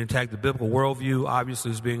is being attacked. The biblical worldview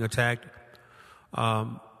obviously is being attacked.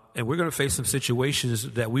 And we're going to face some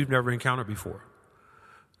situations that we've never encountered before.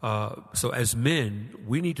 So as men,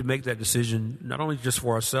 we need to make that decision, not only just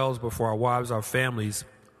for ourselves, but for our wives, our families.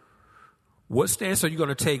 What stance are you going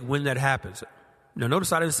to take when that happens? Now,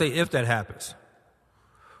 notice I didn't say if that happens.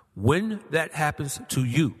 When that happens to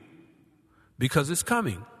you, because it's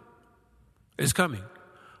coming. It's coming.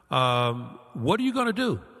 What are you going to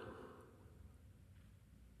do?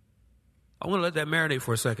 I want to let that marinate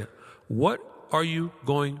for a second. What are you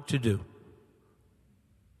going to do?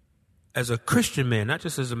 As a Christian man, not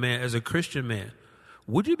just as a man, as a Christian man,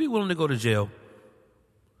 would you be willing to go to jail?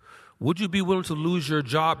 Would you be willing to lose your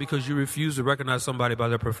job because you refuse to recognize somebody by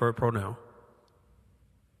their preferred pronoun?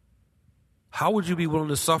 How would you be willing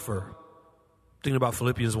to suffer? Thinking about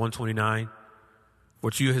Philippians 1:29,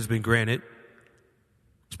 what you has been granted.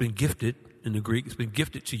 It's been gifted in the Greek. It's been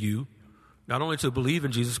gifted to you, not only to believe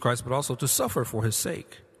in Jesus Christ, but also to suffer for his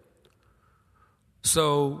sake.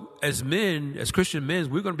 So as men, as Christian men,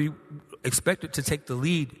 we're going to be expected to take the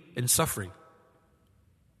lead in suffering.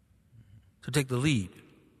 To take the lead.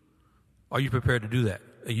 Are you prepared to do that?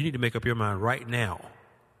 And you need to make up your mind right now.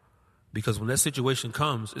 Because when that situation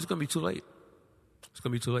comes, it's going to be too late. It's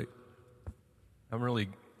going to be too late. I'm really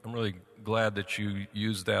glad that you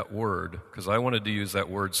used that word, because I wanted to use that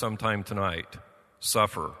word sometime tonight.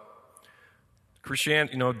 Suffer.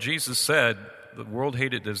 Christianity, Jesus said, the world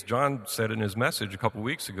hated, as John said in his message a couple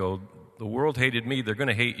weeks ago, the world hated me, they're going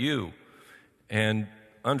to hate you. And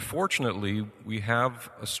unfortunately, we have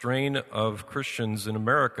a strain of Christians in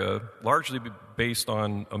America, largely based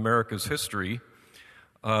on America's history,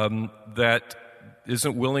 that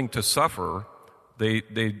isn't willing to suffer. They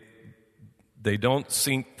don't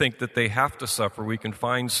think that they have to suffer. We can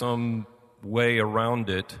find some way around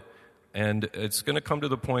it, and it's going to come to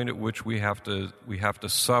the point at which we have to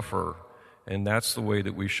suffer, and that's the way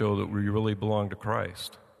that we show that we really belong to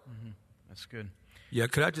Christ. Mm-hmm. That's good. Yeah,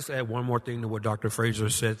 could I just add one more thing to what Dr. Fraser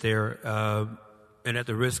said there? And at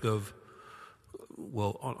the risk of,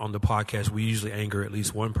 well, on the podcast, we usually anger at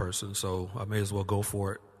least one person, so I may as well go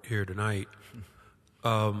for it here tonight.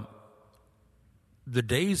 The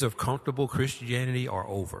days of comfortable Christianity are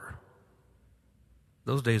over.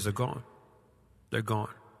 Those days are gone. They're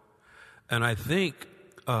gone. And I think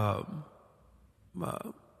to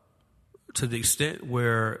the extent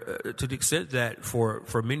that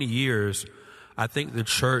for many years, I think the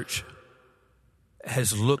church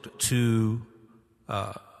has looked to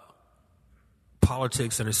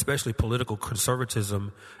politics and especially political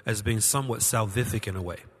conservatism as being somewhat salvific in a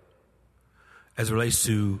way, as it relates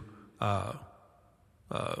to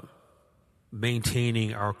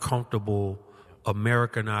maintaining our comfortable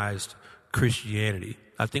Americanized Christianity.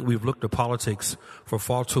 I think we've looked to politics for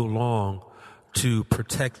far too long to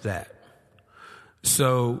protect that.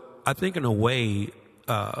 So I think in a way,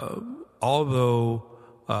 although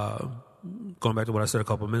going back to what I said a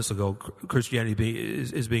couple of minutes ago, Christianity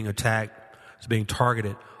is being attacked, is being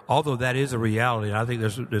targeted, although that is a reality, and I think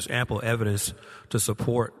there's ample evidence to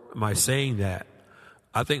support my saying that,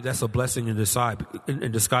 I think that's a blessing in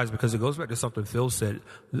disguise, because it goes back to something Phil said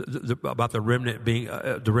about the remnant being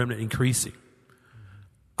the remnant increasing.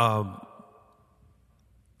 I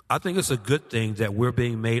think it's a good thing that we're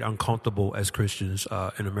being made uncomfortable as Christians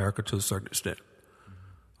in America to a certain extent,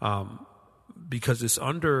 because it's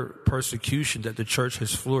under persecution that the church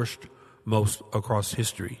has flourished most across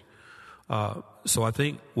history. So I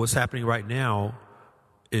think what's happening right now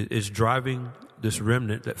is driving this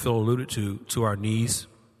remnant that Phil alluded to our knees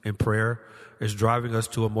in prayer. Is driving us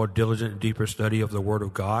to a more diligent and deeper study of the Word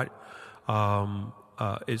of God.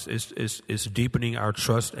 It's deepening our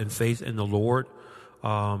trust and faith in the Lord.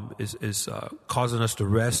 Is causing us to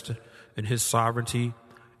rest in His sovereignty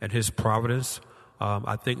and His providence.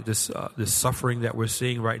 I think this suffering that we're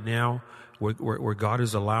seeing right now, where God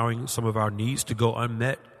is allowing some of our needs to go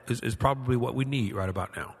unmet, is probably what we need right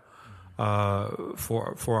about now.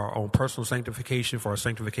 For our own personal sanctification, for our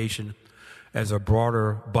sanctification as a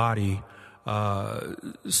broader body.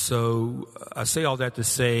 So I say all that to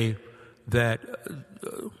say that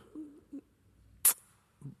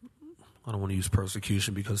I don't want to use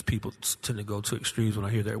persecution because people tend to go to extremes when I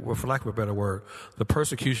hear that. Well, for lack of a better word, the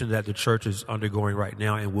persecution that the church is undergoing right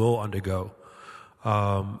now and will undergo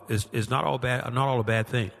is not all a bad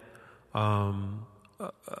thing.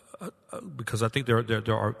 Because I think there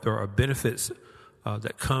are benefits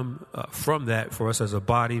that come from that for us as a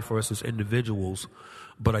body, for us as individuals.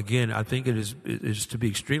 But again, I think it is to be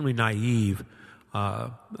extremely naive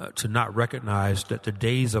to not recognize that the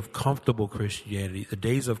days of comfortable Christianity, the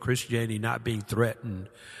days of Christianity not being threatened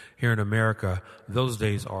here in America, those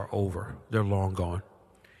days are over. They're long gone.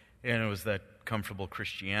 And it was that comfortable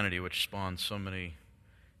Christianity which spawned so many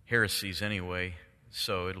heresies anyway.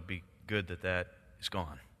 So it'll be good that is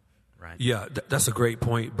gone. Right. Yeah, that's a great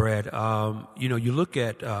point, Brad. You look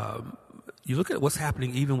at what's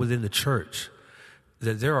happening even within the church.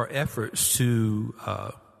 That there are efforts to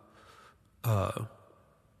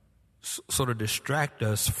sort of distract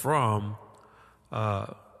us from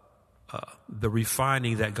the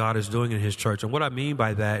refining that God is doing in His church. And what I mean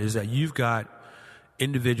by that is that you've got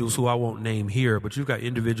individuals who I won't name here, but you've got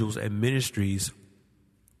individuals and ministries.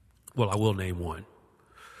 Well, I will name one.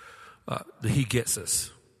 The He Gets Us.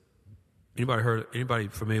 Anybody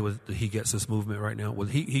familiar with the He Gets Us movement right now? Well,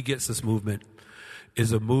 He Gets Us movement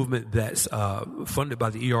is a movement that's funded by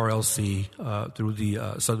the ERLC through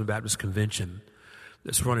the Southern Baptist Convention.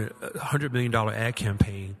 That's running a $100 million ad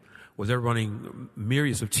campaign where they're running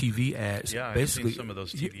myriads of TV ads. Yeah, basically, I've seen some of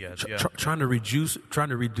those TV ads. Yeah. Trying to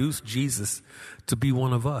reduce Jesus to be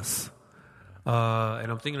one of us. And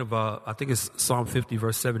I'm thinking of I think it's Psalm 50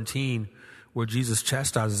 verse 17, where Jesus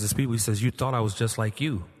chastises His people. He says, "You thought I was just like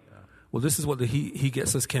you." Yeah. Well, this is what the He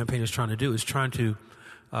Gets Us campaign is trying to do. It's trying to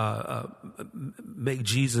make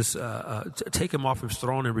Jesus, take Him off His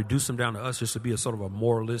throne and reduce Him down to us, just to be a sort of a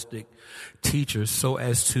moralistic teacher, so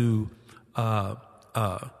as to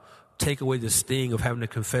take away the sting of having to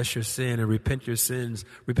confess your sin and repent of your sins.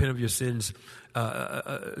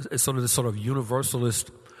 It's sort of this sort of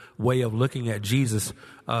universalist way of looking at Jesus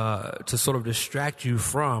to sort of distract you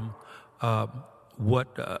from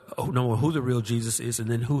who the real Jesus is, and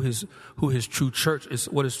then who his true church is,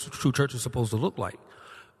 what his true church is supposed to look like.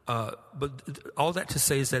 But all that to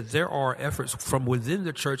say is that there are efforts from within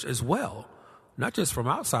the church as well, not just from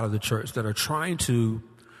outside of the church, that are trying to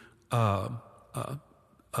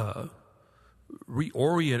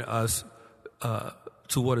reorient us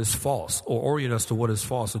to what is false, or orient us to what is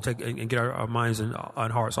false, and get our minds and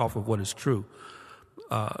hearts off of what is true.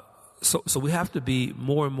 So we have to be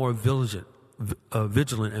more and more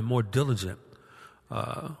vigilant and more diligent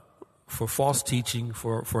for false teaching,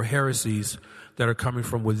 for heresies that are coming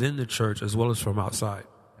from within the church as well as from outside.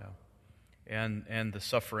 Yeah. And the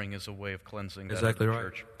suffering is a way of cleansing that Exactly of the right.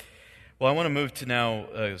 church. Well, I want to move to now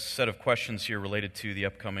a set of questions here related to the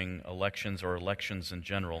upcoming elections or elections in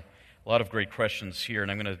general. A lot of great questions here,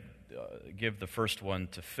 and I'm going to give the first one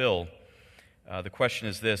to Phil. The question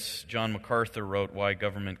is this: John MacArthur wrote Why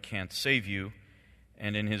Government Can't Save You,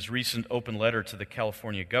 and in his recent open letter to the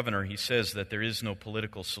California governor, he says that there is no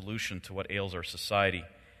political solution to what ails our society.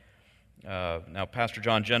 Now, Pastor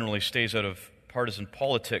John generally stays out of partisan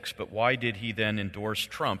politics, but why did he then endorse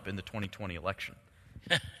Trump in the 2020 election?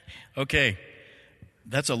 Okay,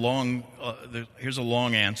 that's a long. Here's a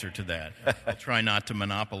long answer to that. I'll try not to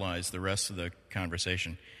monopolize the rest of the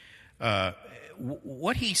conversation.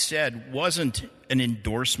 What he said wasn't an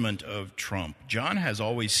endorsement of Trump. John has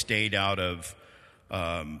always stayed out of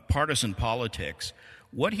partisan politics.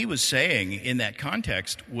 What he was saying in that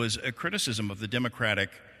context was a criticism of the Democratic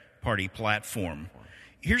Party platform.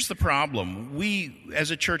 Here's the problem. We,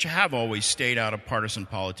 as a church, have always stayed out of partisan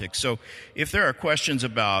politics. So if there are questions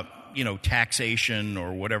about, taxation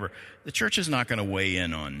or whatever, the church is not going to weigh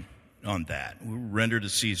in on that. We render to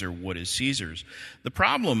Caesar what is Caesar's. The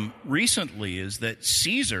problem recently is that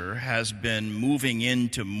Caesar has been moving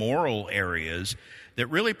into moral areas that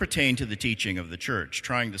really pertain to the teaching of the church,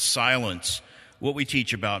 trying to silence what we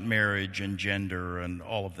teach about marriage and gender and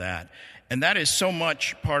all of that. And that is so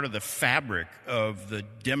much part of the fabric of the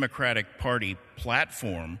Democratic Party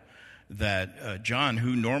platform that John,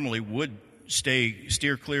 who normally would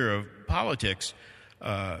steer clear of politics,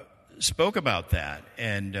 spoke about that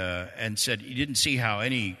and said he didn't see how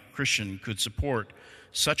any Christian could support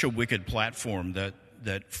such a wicked platform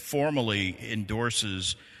that formally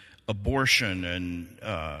endorses abortion and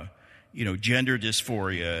gender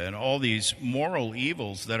dysphoria and all these moral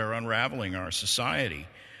evils that are unraveling our society.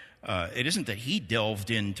 It isn't that he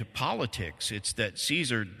delved into politics, it's that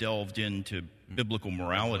Caesar delved into biblical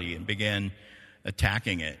morality and began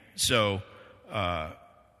attacking it. So, I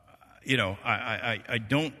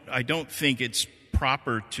don't think it's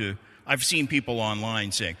proper to. I've seen people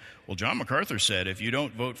online saying, well, John MacArthur said if you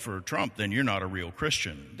don't vote for Trump, then you're not a real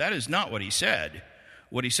Christian. That is not what he said.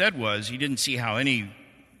 What he said was he didn't see how any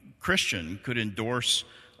Christian could endorse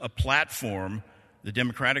a platform, the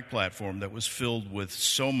Democratic platform, that was filled with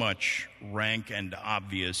so much rank and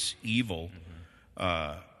obvious evil.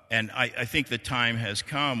 And I think the time has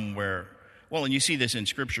come where, well, and you see this in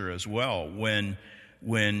Scripture as well, when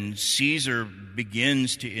Caesar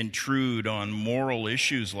begins to intrude on moral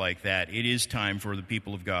issues like that, it is time for the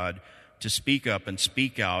people of God to speak up and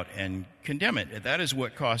speak out and condemn it. That is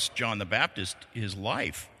what cost John the Baptist his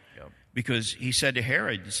life. Because he said to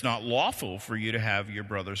Herod, it's not lawful for you to have your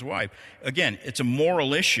brother's wife. Again, it's a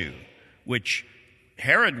moral issue, which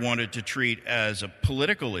Herod wanted to treat as a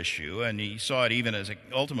political issue, and he saw it even as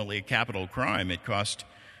ultimately a capital crime. It cost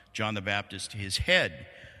John the Baptist his head.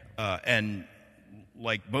 And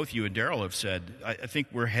like both you and Darrell have said, I think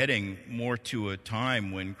we're heading more to a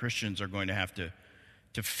time when Christians are going to have to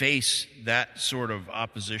face that sort of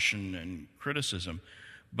opposition and criticism.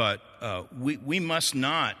 But we must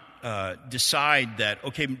not decide that,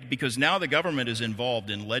 okay, because now the government is involved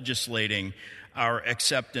in legislating our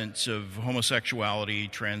acceptance of homosexuality,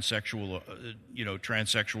 transsexual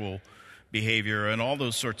behavior, and all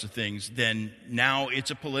those sorts of things, then now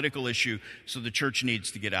it's a political issue, so the church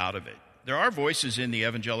needs to get out of it. There are voices in the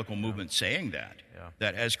evangelical movement saying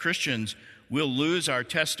that as Christians, we'll lose our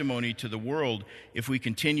testimony to the world if we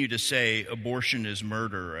continue to say abortion is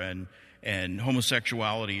murder and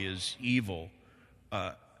homosexuality is evil.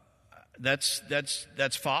 That's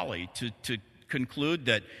folly to conclude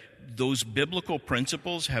that those biblical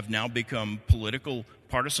principles have now become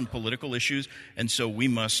partisan political issues, and so we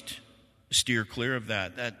must steer clear of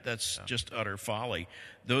that. That's just utter folly.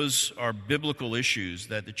 Those are biblical issues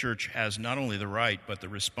that the church has not only the right but the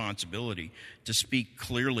responsibility to speak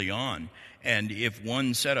clearly on. And if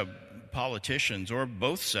one set of politicians, or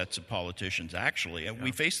both sets of politicians actually, and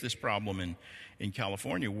we face this problem in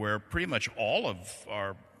California where pretty much all of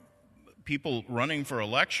our people running for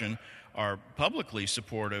election are publicly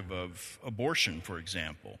supportive of abortion, for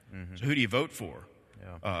example. Mm-hmm. So who do you vote for?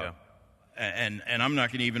 Yeah. And I'm not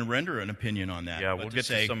going to even render an opinion on that. Yeah, we'll get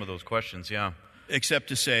to some of those questions, yeah. Except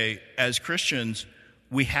to say, as Christians,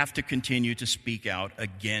 we have to continue to speak out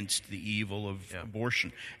against the evil of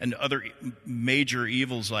abortion and other major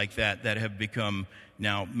evils like that have become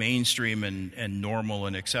now mainstream and normal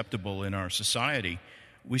and acceptable in our society.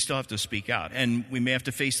 We still have to speak out, and we may have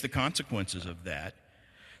to face the consequences of that.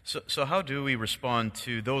 So how do we respond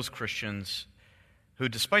to those Christians who,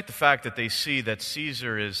 despite the fact that they see that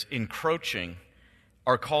Caesar is encroaching,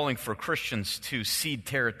 are calling for Christians to cede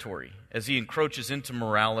territory as he encroaches into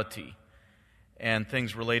morality and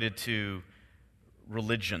things related to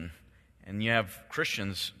religion? And you have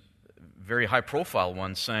Christians, very high-profile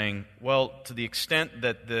ones, saying, well, to the extent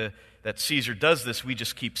that Caesar does this, we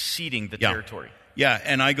just keep ceding the territory. Yeah,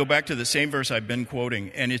 and I go back to the same verse I've been quoting,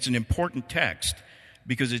 and it's an important text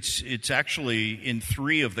because it's actually in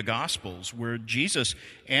 3 of the Gospels where Jesus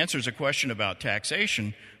answers a question about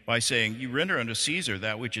taxation by saying, you render unto Caesar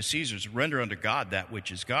that which is Caesar's, render unto God that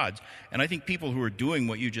which is God's. And I think people who are doing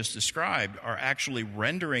what you just described are actually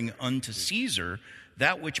rendering unto Caesar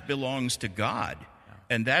that which belongs to God.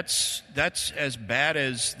 And that's as bad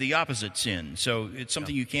as the opposite sin. So it's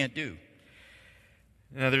something you can't do.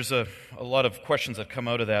 Now, there's a lot of questions that come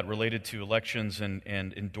out of that related to elections and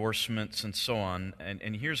endorsements and so on.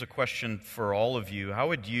 And here's a question for all of you. How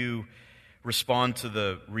would you respond to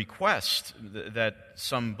the request that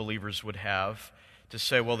some believers would have to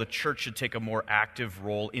say, well, the church should take a more active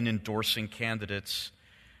role in endorsing candidates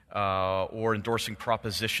or endorsing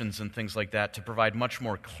propositions and things like that to provide much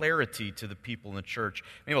more clarity to the people in the church?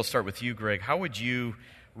 Maybe I'll start with you, Greg. How would you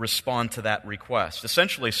respond to that request?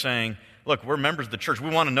 Essentially saying, look, we're members of the church. We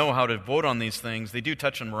want to know how to vote on these things. They do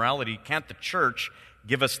touch on morality. Can't the church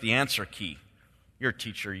give us the answer key? You're a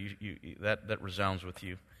teacher. That resounds with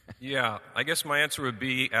you. Yeah, I guess my answer would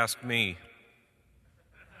be, ask me.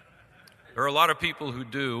 There are a lot of people who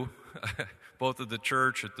do, both at the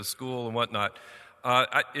church, at the school, and whatnot.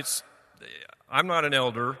 I'm not an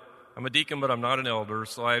elder. I'm a deacon, but I'm not an elder,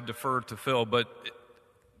 so I defer to Phil. But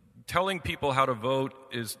telling people how to vote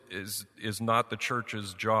is not the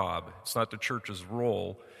church's job. It's not the church's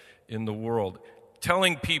role in the world.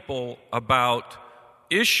 Telling people about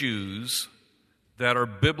issues that are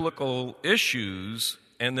biblical issues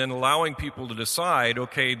and then allowing people to decide,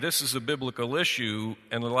 okay, this is a biblical issue,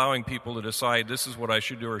 and allowing people to decide this is what I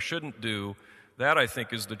should do or shouldn't do, that I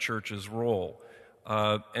think is the church's role.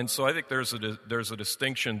 And so I think there's a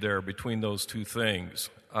distinction there between those two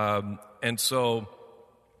things. And Phil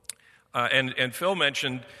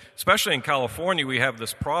mentioned, especially in California, we have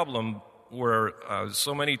this problem where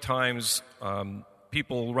so many times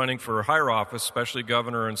people running for higher office, especially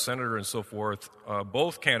governor and senator and so forth,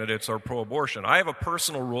 both candidates are pro-abortion. I have a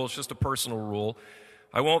personal rule, it's just a personal rule.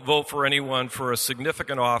 I won't vote for anyone for a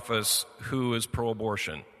significant office who is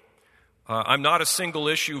pro-abortion. I'm not a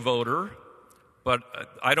single-issue voter, but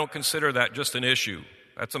I don't consider that just an issue.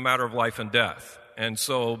 That's a matter of life and death. And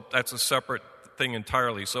so that's a separate thing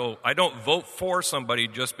entirely. So I don't vote for somebody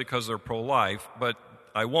just because they're pro-life, but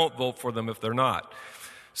I won't vote for them if they're not.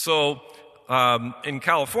 So in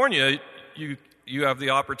California, you have the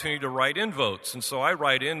opportunity to write in votes. And so I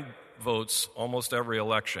write in votes almost every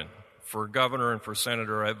election. For governor and for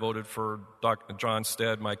senator, I voted for Dr. John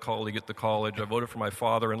Stead, my colleague at the college. I voted for my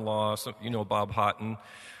father-in-law, Bob Houghton.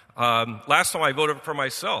 Last time I voted for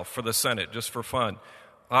myself for the Senate, just for fun.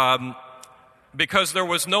 Because there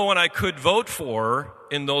was no one I could vote for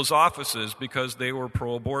in those offices because they were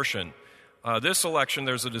pro-abortion. This election,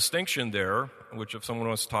 there's a distinction there, which if someone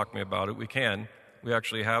wants to talk to me about it, we can. We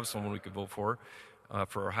actually have someone we could vote for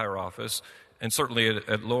a higher office, and certainly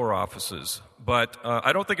at lower offices. But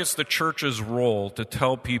I don't think it's the church's role to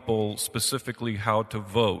tell people specifically how to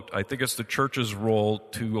vote. I think it's the church's role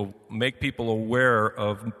to make people aware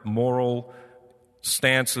of moral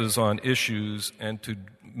stances on issues and to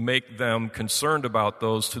make them concerned about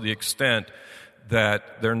those to the extent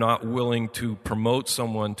that they're not willing to promote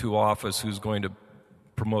someone to office who's going to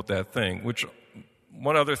promote that thing. Which,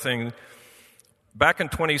 one other thing, back in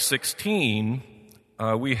 2016,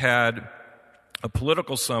 we had a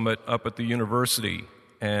political summit up at the university,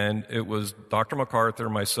 and it was Dr. MacArthur,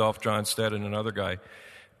 myself, John Stead, and another guy.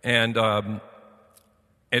 And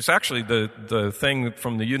it's actually the thing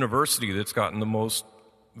from the university that's gotten the most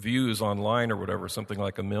views online or whatever, something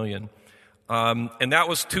like 1 million. And that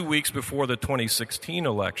was 2 weeks before the 2016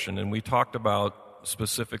 election, and we talked about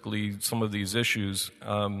specifically some of these issues.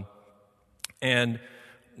 And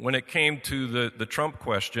when it came to the Trump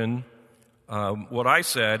question, what I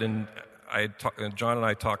said, and John and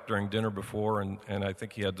I talked during dinner before, and I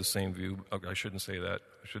think he had the same view. Okay, I shouldn't say that.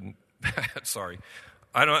 I shouldn't. Sorry.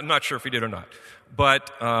 I'm not sure if he did or not.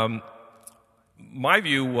 But my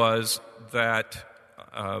view was that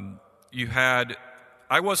I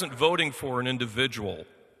wasn't voting for an individual.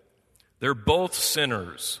 They're both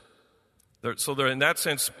sinners. So in that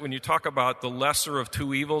sense, when you talk about the lesser of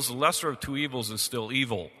two evils, the lesser of two evils is still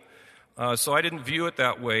evil. So I didn't view it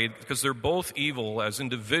that way because they're both evil as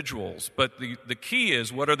individuals. But the key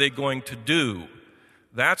is, what are they going to do?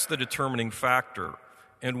 That's the determining factor.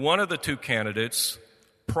 And one of the two candidates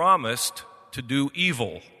promised to do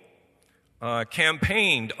evil,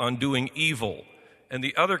 campaigned on doing evil. And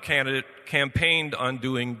the other candidate campaigned on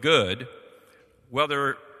doing good.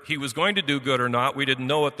 Whether he was going to do good or not, we didn't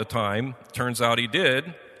know at the time. Turns out he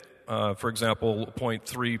did. For example, appoint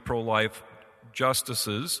 3 pro-life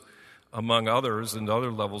justices, among others, and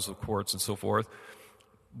other levels of courts and so forth.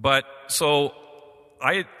 But so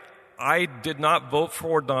I did not vote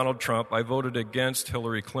for Donald Trump. I voted against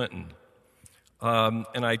Hillary Clinton.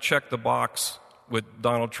 And I checked the box with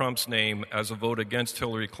Donald Trump's name as a vote against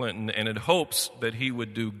Hillary Clinton, and in hopes that he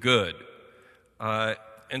would do good.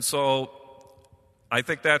 And so I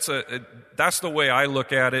think that's the way I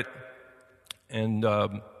look at it, and I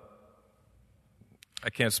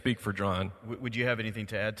can't speak for John. Would you have anything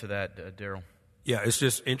to add to that, Daryl? Yeah, it's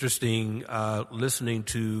just interesting listening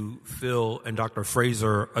to Phil and Dr.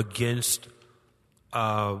 Fraser against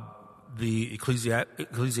the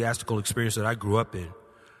ecclesiastical experience that I grew up in.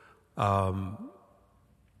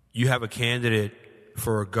 You have a candidate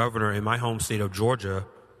for governor in my home state of Georgia,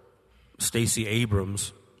 Stacey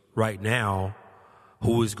Abrams, right now,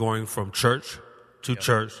 who is going from church to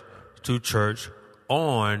church to church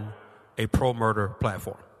on a pro-murder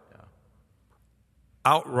platform. Yeah.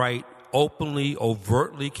 Outright, openly,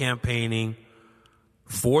 overtly campaigning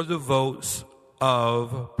for the votes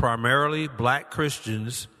of primarily black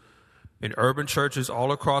Christians in urban churches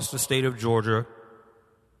all across the state of Georgia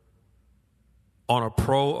on a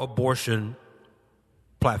pro-abortion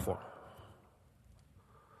platform.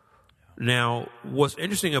 Now, what's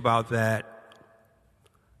interesting about that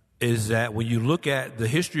is that when you look at the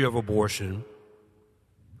history of abortion,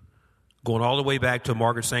 going all the way back to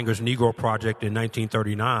Margaret Sanger's Negro Project in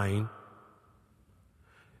 1939,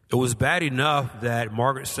 it was bad enough that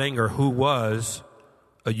Margaret Sanger, who was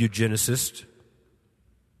a eugenicist,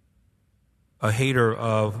 a hater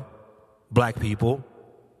of black people,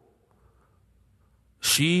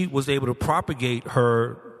 she was able to propagate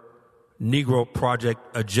her Negro Project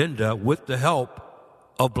agenda with the help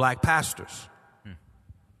of black pastors.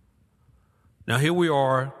 Now here we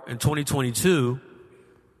are in 2022,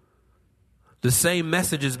 the same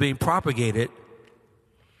message is being propagated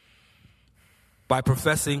by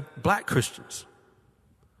professing black Christians.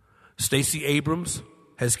 Stacey Abrams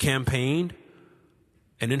has campaigned,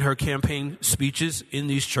 and in her campaign speeches in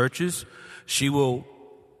these churches, she will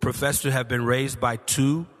profess to have been raised by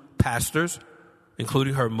 2 pastors,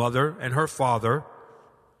 including her mother and her father,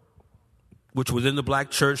 which within the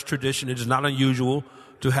black church tradition, it is not unusual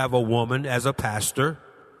to have a woman as a pastor.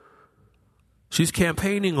 She's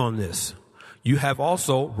campaigning on this. You have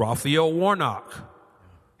also Raphael Warnock,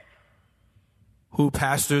 who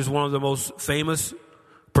pastors one of the most famous,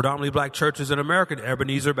 predominantly black churches in America,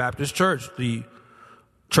 Ebenezer Baptist Church, the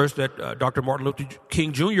church that Dr. Martin Luther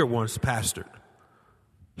King Jr. once pastored.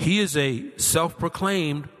 He is a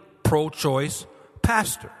self-proclaimed pro-choice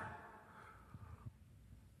pastor.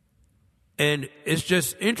 And it's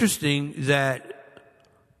just interesting that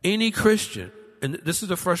any Christian, and this is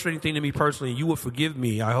a frustrating thing to me personally, and you will forgive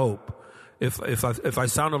me, I hope, if I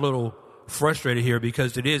sound a little frustrated here,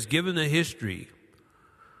 because it is, given the history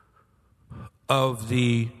of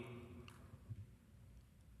the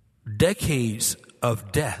decades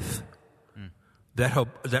of death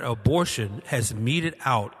that abortion has meted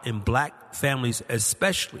out in black families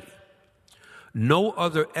especially. No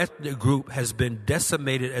other ethnic group has been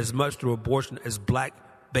decimated as much through abortion as black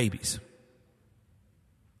babies.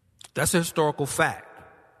 That's a historical fact.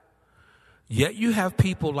 Yet you have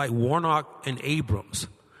people like Warnock and Abrams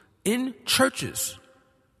in churches,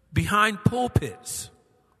 behind pulpits,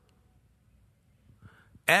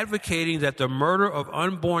 advocating that the murder of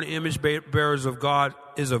unborn image bearers of God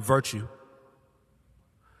is a virtue.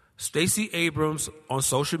 Stacey Abrams on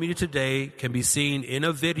social media today can be seen in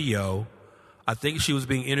a video. I think she was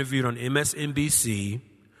being interviewed on MSNBC.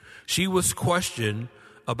 She was questioned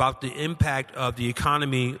about the impact of the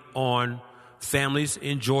economy on families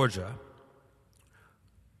in Georgia.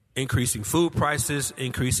 Increasing food prices,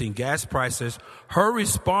 increasing gas prices. Her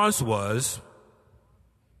response was,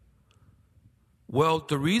 Well,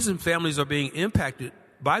 the reason families are being impacted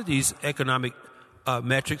by these economic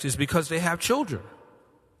metrics is because they have children.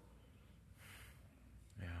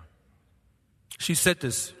 Yeah. She said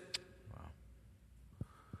this.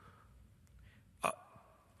 Wow.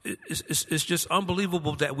 It's just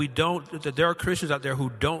unbelievable that there are Christians out there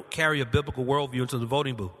who don't carry a biblical worldview into the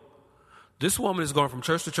voting booth. This woman is going from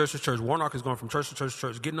church to church to church. Warnock is going from church to church to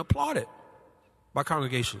church, getting applauded by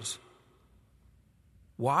congregations.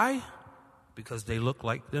 Why? Because they look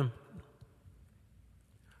like them.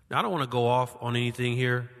 Now, I don't want to go off on anything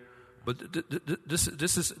here, but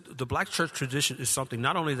this is the black church tradition is something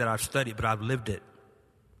not only that I've studied, but I've lived it.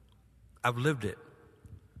 I've lived it.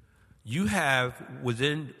 You have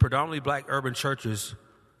within predominantly black urban churches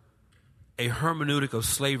a hermeneutic of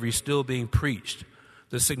slavery still being preached.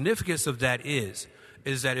 The significance of that is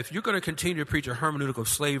that if you're going to continue to preach a hermeneutic of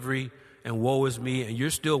slavery and woe is me, and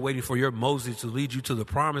you're still waiting for your Moses to lead you to the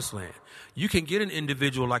promised land, you can get an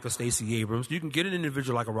individual like a Stacey Abrams, you can get an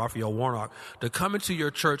individual like a Raphael Warnock to come into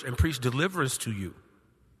your church and preach deliverance to you.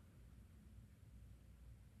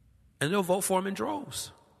 And they'll vote for him in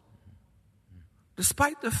droves.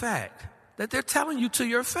 Despite the fact that they're telling you to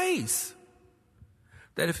your face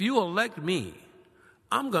that if you elect me,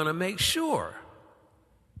 I'm going to make sure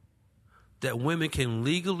that women can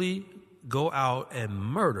legally go out and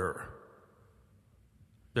murder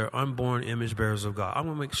their unborn image bearers of God. I'm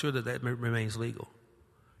going to make sure that remains legal.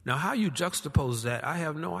 Now, how you juxtapose that, I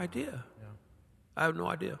have no idea. Yeah. I have no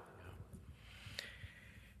idea.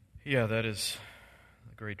 Yeah, that is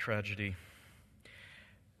a great tragedy.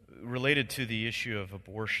 Related to the issue of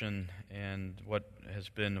abortion and what has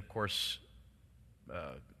been, of course,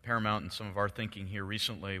 paramount in some of our thinking here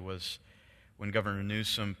recently was when Governor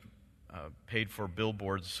Newsom paid for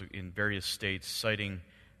billboards in various states citing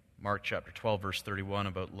Mark chapter 12, verse 31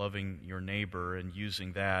 about loving your neighbor and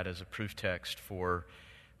using that as a proof text for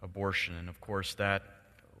abortion. And of course that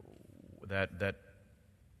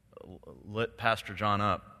lit Pastor John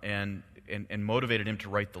up and motivated him to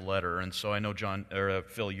write the letter. And so I know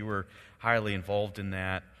Phil, you were highly involved in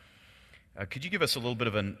that. Could you give us a little bit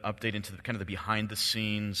of an update into kind of the behind the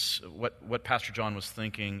scenes, what Pastor John was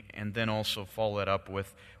thinking, and then also follow that up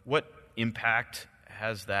with what impact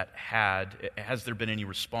has that had? Has there been any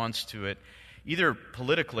response to it, either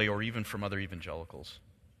politically or even from other evangelicals?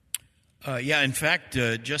 In fact,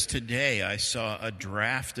 just today I saw a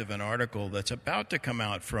draft of an article that's about to come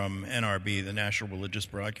out from NRB, the National Religious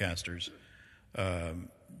Broadcasters,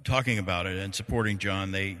 talking about it and supporting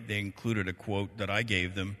John. They included a quote that I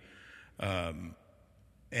gave them,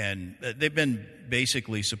 and they've been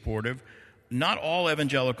basically supportive. Not all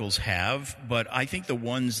evangelicals have, but I think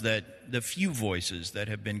the few voices that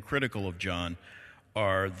have been critical of John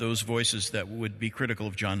are those voices that would be critical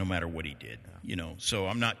of John no matter what he did, So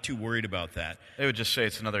I'm not too worried about that. They would just say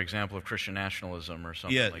it's another example of Christian nationalism or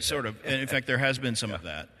something like that. Yeah, sort of. And in fact, there has been some of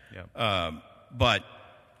that. Yeah. But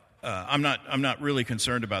I'm not really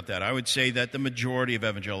concerned about that. I would say that the majority of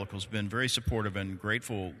evangelicals have been very supportive and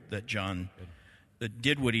grateful that John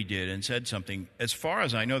did what he did and said something. As far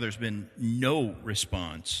as I know, there's been no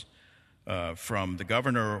response from the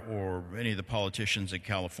governor or any of the politicians in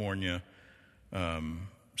California.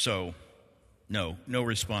 So, no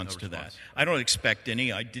response to that. I don't expect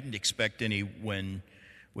any. I didn't expect any when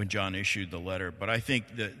John issued the letter. But I think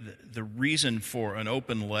the reason for an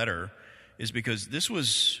open letter is because this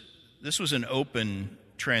was an open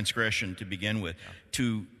transgression to begin with. Yeah.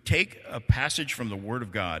 To take a passage from the Word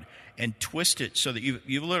of God and twist it so that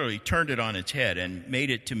you've literally turned it on its head and made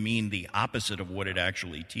it to mean the opposite of what it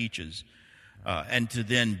actually teaches, and to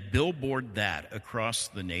then billboard that across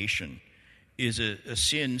the nation is a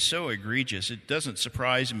sin so egregious. It doesn't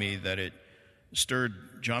surprise me that it stirred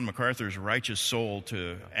John MacArthur's righteous soul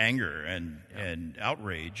to anger and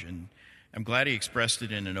outrage, and I'm glad he expressed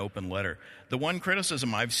it in an open letter. The one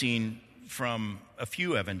criticism I've seen from a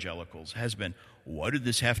few evangelicals has been, why did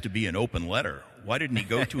this have to be an open letter? Why didn't he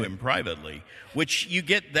go to him privately? Which you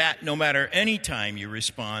get that no matter any time you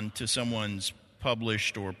respond to someone's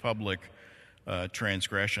published or public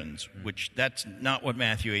transgressions, which that's not what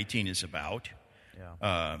Matthew 18 is about.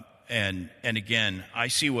 Yeah. And again, I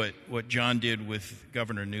see what John did with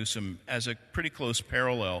Governor Newsom as a pretty close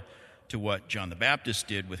parallel to what John the Baptist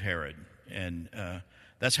did with Herod. And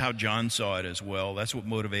that's how John saw it as well. That's what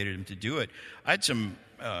motivated him to do it. I had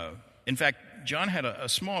in fact, John had a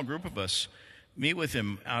small group of us meet with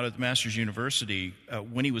him out at the Masters University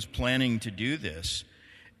when he was planning to do this.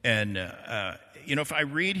 And, if I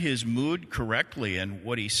read his mood correctly and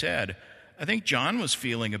what he said, I think John was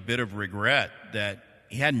feeling a bit of regret that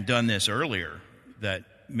he hadn't done this earlier, that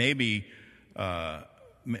maybe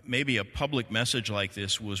maybe a public message like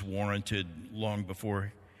this was warranted long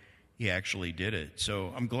before he actually did it.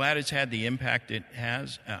 So I'm glad it's had the impact it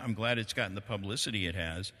has. I'm glad it's gotten the publicity it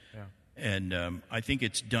has. Yeah. And I think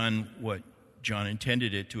it's done what John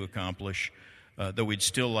intended it to accomplish, though we'd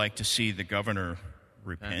still like to see the governor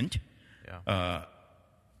repent. Yeah.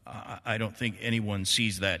 I don't think anyone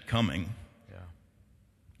sees that coming.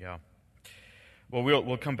 Yeah. Well,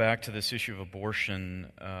 we'll come back to this issue of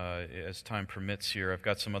abortion as time permits here. I've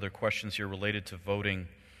got some other questions here related to voting.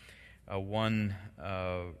 One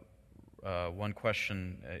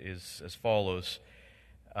question is as follows.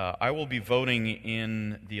 I will be voting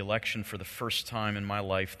in the election for the first time in my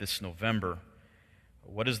life this November.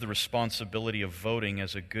 What is the responsibility of voting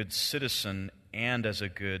as a good citizen and as a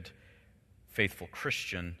good, faithful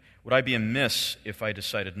Christian? Would I be amiss if I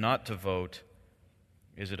decided not to vote?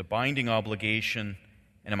 Is it a binding obligation?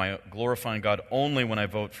 And am I glorifying God only when I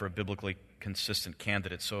vote for a biblically consistent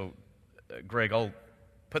candidate? So, Greg, I'll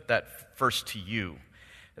put that first to you.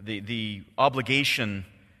 The obligation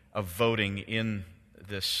of voting in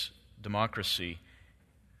this democracy.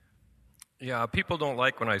 Yeah, people don't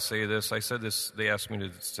like when I say this. I said this, they asked me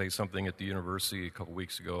to say something at the university a couple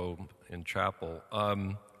weeks ago in chapel.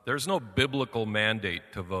 There's no biblical mandate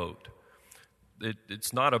to vote.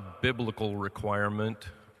 It's not a biblical requirement.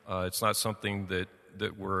 It's not something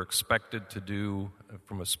that we're expected to do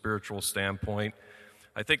from a spiritual standpoint.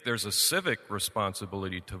 I think there's a civic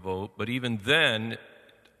responsibility to vote, but even then,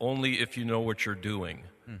 only if you know what you're doing.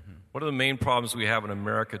 Mm-hmm. One of the main problems we have in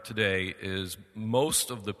America today is most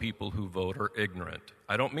of the people who vote are ignorant.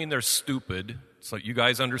 I don't mean they're stupid, so you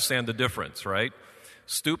guys understand the difference, right?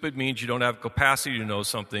 Stupid means you don't have capacity to know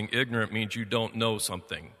something. Ignorant means you don't know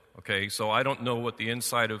something. Okay, so I don't know what the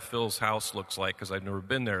inside of Phil's house looks like because I've never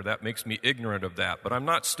been there. That makes me ignorant of that, but I'm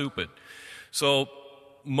not stupid. So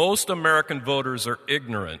most American voters are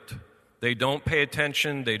ignorant. They don't pay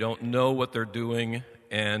attention. They don't know what they're doing,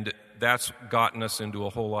 and that's gotten us into a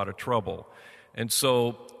whole lot of trouble. And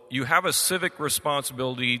so you have a civic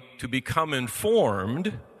responsibility to become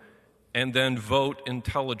informed and then vote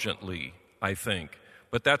intelligently, I think.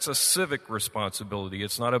 But that's a civic responsibility.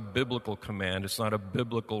 It's not a biblical command. It's not a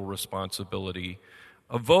biblical responsibility.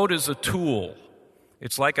 A vote is a tool.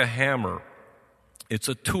 It's like a hammer. It's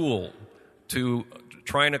a tool to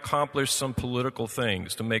try and accomplish some political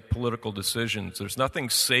things, to make political decisions. There's nothing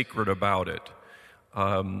sacred about it.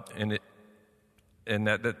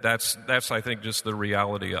 That's I think just the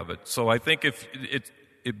reality of it. So I think if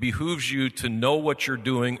it behooves you to know what you're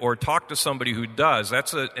doing or talk to somebody who does.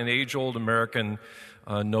 That's an age-old American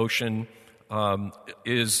notion.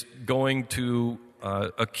 Is going to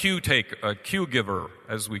a cue giver,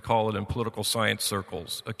 as we call it in political science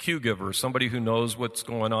circles. A cue giver, somebody who knows what's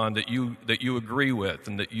going on that you agree with,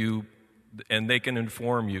 and they can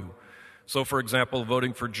inform you. So, for example,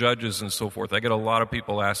 voting for judges and so forth. I get a lot of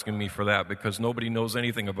people asking me for that because nobody knows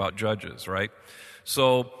anything about judges, right?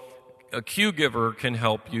 So, a cue giver can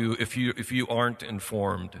help you if you aren't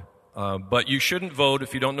informed. But you shouldn't vote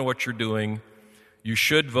if you don't know what you're doing. You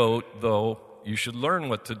should vote, though. You should learn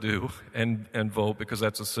what to do and vote because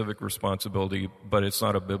that's a civic responsibility, but it's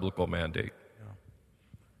not a biblical mandate.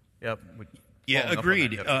 Yeah,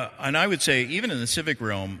 agreed. And I would say, even in the civic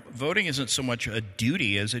realm, voting isn't so much a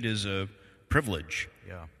duty as it is a privilege.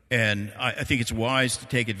 Yeah. And I think it's wise to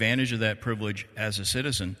take advantage of that privilege as a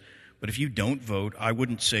citizen. But if you don't vote, I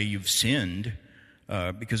wouldn't say you've sinned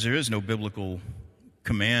because there is no biblical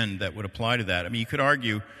command that would apply to that. I mean, you could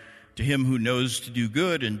argue, to him who knows to do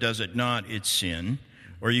good and does it not, it's sin.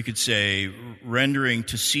 Or you could say rendering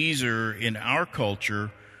to Caesar in our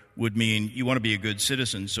culture would mean you want to be a good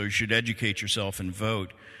citizen, so you should educate yourself and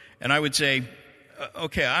vote. And I would say,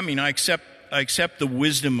 okay, I mean, I accept the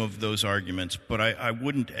wisdom of those arguments, but I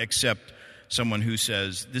wouldn't accept someone who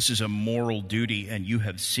says this is a moral duty and you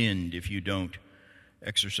have sinned if you don't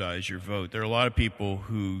exercise your vote. There are a lot of people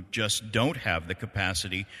who just don't have the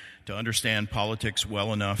capacity to understand politics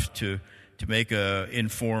well enough to make an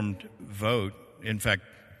informed vote. In fact,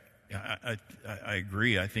 I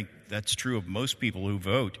agree. I think that's true of most people who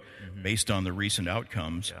vote based on the recent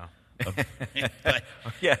outcomes.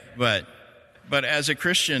 Yeah. But as a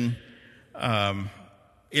Christian, I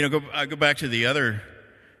go back to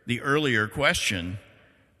the earlier question.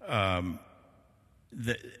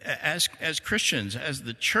 As Christians, as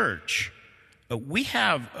the church, we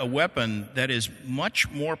have a weapon that is much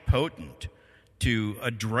more potent to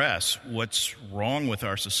address what's wrong with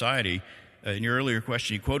our society. In your earlier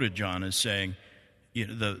question, you quoted John as saying,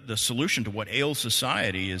 the solution to what ails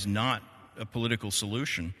society is not a political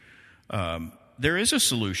solution. There is a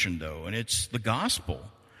solution, though, and it's the gospel.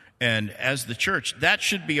 And as the church, that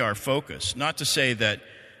should be our focus. Not to say that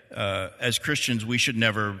as Christians we should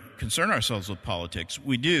never concern ourselves with politics.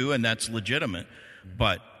 We do, and that's legitimate.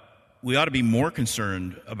 But we ought to be more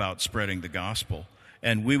concerned about spreading the gospel.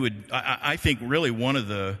 And I think really one of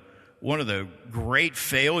the great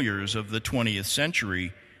failures of the 20th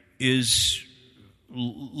century is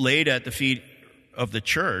laid at the feet of the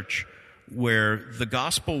church, where the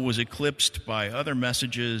gospel was eclipsed by other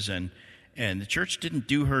messages, and the church didn't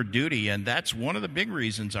do her duty. And that's one of the big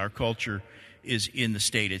reasons our culture is in the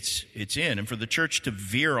state it's in. And for the church to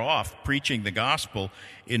veer off preaching the gospel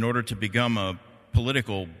in order to become a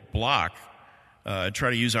political bloc, try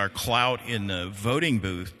to use our clout in the voting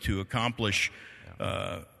booth to accomplish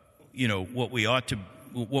what we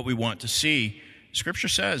want to see. Scripture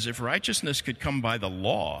says if righteousness could come by the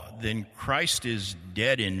law, then Christ is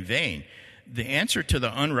dead in vain. The answer to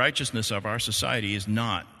the unrighteousness of our society is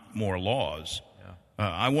not more laws.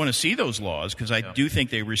 I want to see those laws because I do think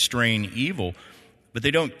they restrain evil, but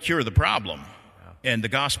they don't cure the problem, and the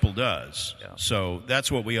gospel does. So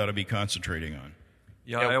that's what we ought to be concentrating on.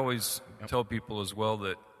 I always tell people as well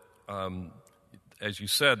that, as you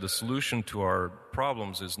said, the solution to our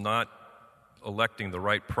problems is not electing the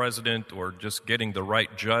right president or just getting the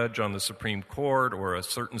right judge on the Supreme Court or a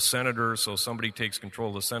certain senator so somebody takes control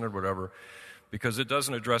of the Senate, whatever, because it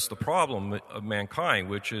doesn't address the problem of mankind,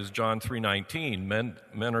 which is John 3:19.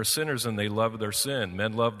 Men are sinners and they love their sin.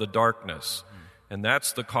 Men love the darkness. And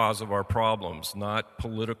that's the cause of our problems, not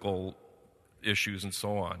political issues and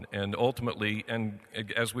so on. And ultimately, and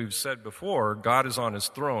as we've said before, God is on his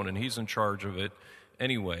throne and he's in charge of it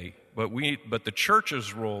anyway. But the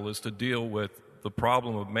church's role is to deal with the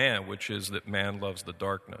problem of man, which is that man loves the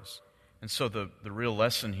darkness. And so the real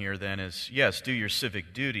lesson here then is, yes, do your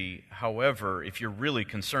civic duty. However, if you're really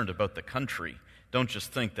concerned about the country, don't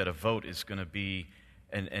just think that a vote is going to be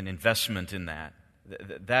an investment in that.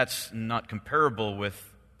 That's not comparable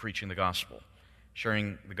with preaching the gospel,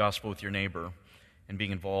 sharing the gospel with your neighbor, and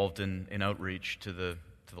being involved in outreach to the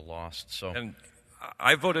lost. So. And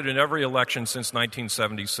I voted in every election since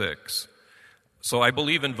 1976. So I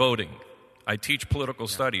believe in voting. I teach political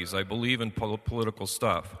studies. I believe in political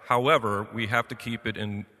stuff. However, we have to keep it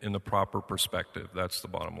in the proper perspective. That's the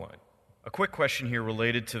bottom line. A quick question here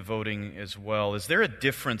related to voting as well. Is there a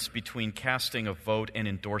difference between casting a vote and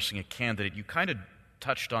endorsing a candidate? You kind of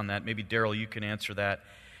touched on that. Maybe, Daryl, you can answer that.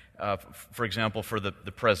 For example, for the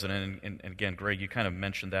president, and again, Greg, you kind of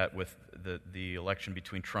mentioned that with the election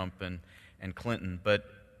between Trump and Clinton. But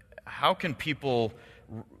how can people,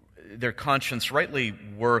 their conscience rightly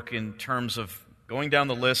work in terms of going down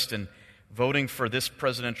the list and voting for this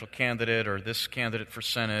presidential candidate or this candidate for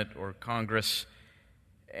Senate or Congress,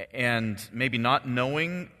 and maybe not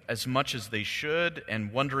knowing as much as they should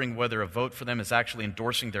and wondering whether a vote for them is actually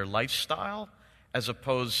endorsing their lifestyle as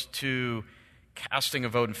opposed to casting a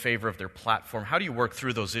vote in favor of their platform? How do you work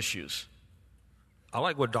through those issues? I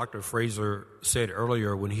like what Dr. Fraser said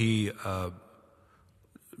earlier when he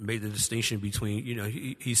made the distinction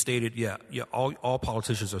between, he stated, all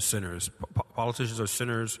politicians are sinners. Politicians are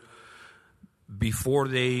sinners before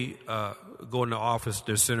they go into office.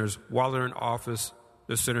 They're sinners while they're in office.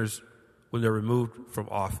 They're sinners when they're removed from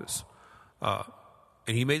office. And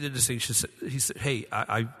he made the distinction. He said, hey,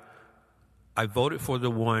 I voted for the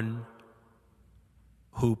one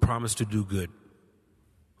who promised to do good.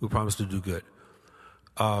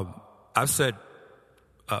 I've said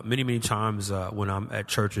many, many times when I'm at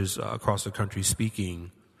churches across the country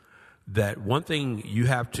speaking that one thing you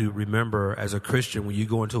have to remember as a Christian when you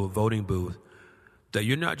go into a voting booth, that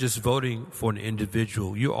you're not just voting for an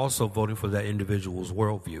individual, you're also voting for that individual's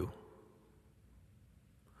worldview.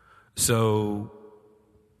 So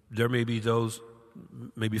there may be those,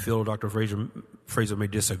 maybe Phil or Dr. Fraser may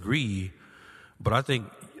disagree, but I think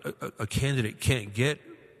a candidate can't get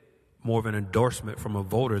more of an endorsement from a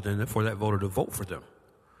voter than for that voter to vote for them.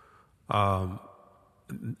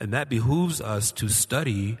 And that behooves us to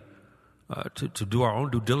study, to do our own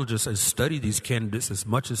due diligence and study these candidates as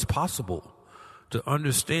much as possible to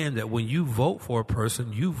understand that when you vote for a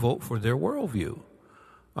person, you vote for their worldview.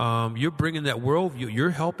 You're bringing that worldview, you're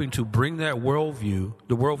helping to bring that worldview,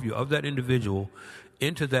 the worldview of that individual,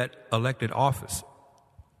 into that elected office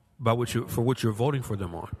for which you're voting for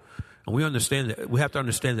them on. And we have to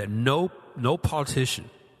understand that no politician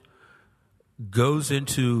goes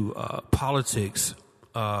into politics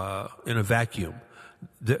in a vacuum.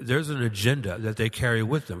 There's an agenda that they carry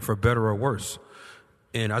with them, for better or worse.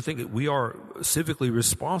 And I think we are civically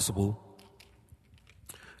responsible,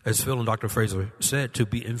 as Phil and Dr. Fraser said, to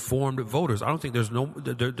be informed voters. I don't think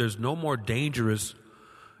there's no more dangerous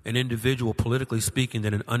an individual, politically speaking,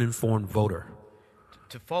 than an uninformed voter.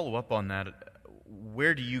 To follow up on that,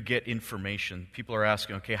 where do you get information? People are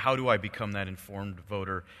asking, okay, how do I become that informed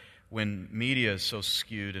voter? When media is so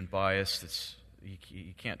skewed and biased,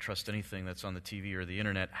 you can't trust anything that's on the TV or the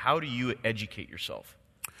internet. How do you educate yourself?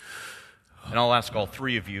 And I'll ask all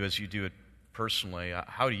three of you as you do it personally.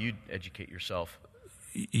 How do you educate yourself?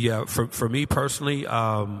 Yeah, for me personally,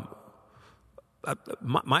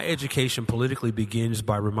 my education politically begins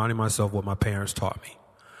by reminding myself what my parents taught me.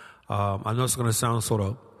 I know it's going to sound sort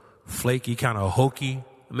of flaky, kind of hokey,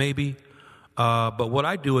 maybe. But what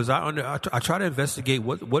I do is I try to investigate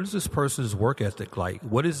what is this person's work ethic like?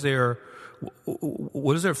 What does their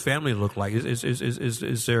family look like?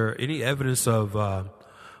 Is there any evidence of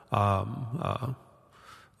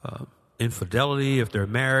infidelity if they're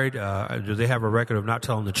married? Do they have a record of not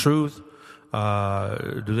telling the truth?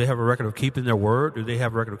 Do they have a record of keeping their word? Do they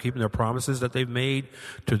have a record of keeping their promises that they've made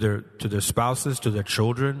to their spouses, to their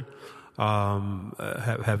children?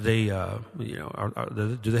 Have they,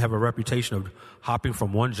 do they have a reputation of hopping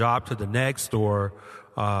from one job to the next, or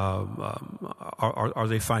are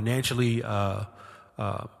they financially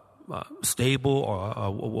stable,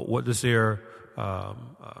 or what is their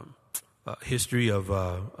history of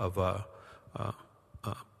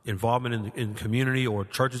involvement in the community or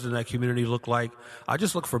churches in that community look like? I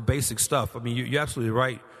just look for basic stuff. I mean, you're absolutely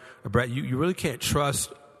right, Brett. You really can't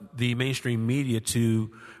trust the mainstream media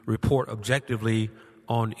to report objectively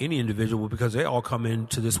on any individual because they all come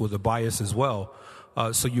into this with a bias as well.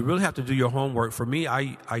 So you really have to do your homework. For me,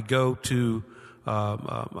 I go to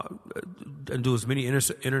and do as many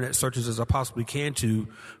internet searches as I possibly can to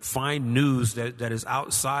find news that is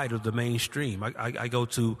outside of the mainstream. I go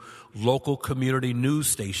to local community news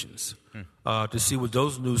stations to see what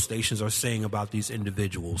those news stations are saying about these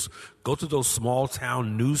individuals. Go to those small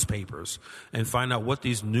town newspapers and find out what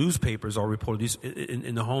these newspapers are reporting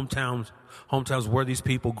in the hometowns where these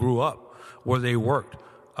people grew up, where they worked.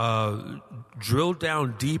 Drill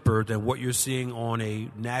down deeper than what you're seeing on a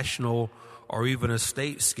national or even a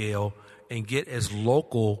state scale, and get as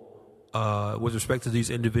local with respect to these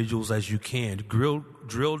individuals as you can.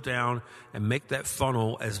 Drill down and make that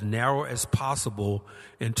funnel as narrow as possible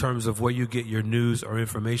in terms of where you get your news or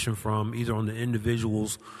information from, either on the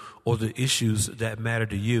individuals or the issues that matter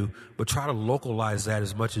to you. But try to localize that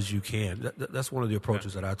as much as you can. That's one of the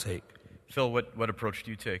approaches that I take. Phil, what approach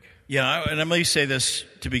do you take? Yeah, and let me say this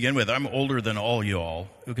to begin with. I'm older than all y'all,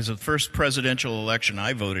 because the first presidential election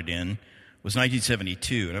I voted in was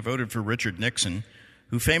 1972, and I voted for Richard Nixon,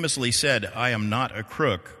 who famously said, "I am not a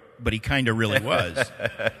crook," but he kind of really was.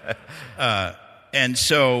 And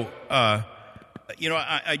so,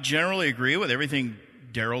 I generally agree with everything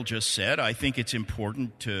Daryl just said. I think it's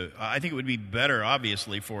important I think it would be better,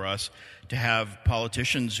 obviously, for us to have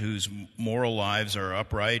politicians whose moral lives are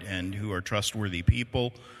upright and who are trustworthy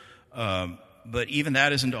people. But even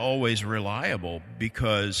that isn't always reliable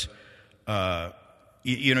because,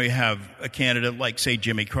 you have a candidate like, say,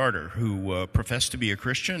 Jimmy Carter, who professed to be a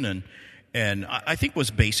Christian and I think was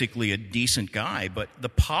basically a decent guy, but the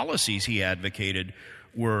policies he advocated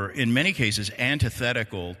were, in many cases,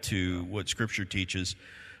 antithetical to what Scripture teaches.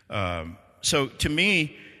 So to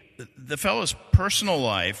me, the fellow's personal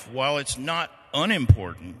life, while it's not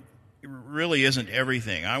unimportant, it really isn't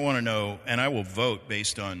everything. I want to know, and I will vote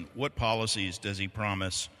based on what policies does he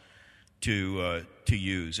promise to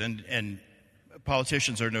use. And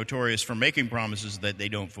politicians are notorious for making promises that they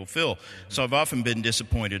don't fulfill. So I've often been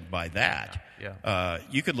disappointed by that. Yeah.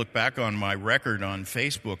 You could look back on my record on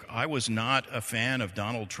Facebook. I was not a fan of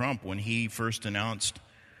Donald Trump when he first announced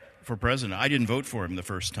for president. I didn't vote for him the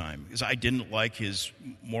first time because I didn't like his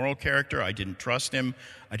moral character. I didn't trust him.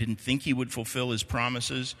 I didn't think he would fulfill his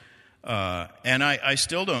promises. And I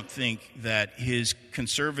still don't think that his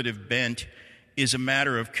conservative bent is a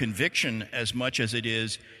matter of conviction as much as it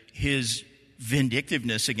is his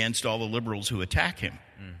vindictiveness against all the liberals who attack him.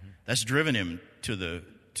 Mm-hmm. That's driven him to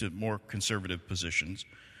more conservative positions.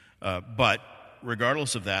 But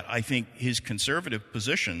regardless of that, I think his conservative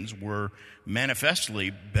positions were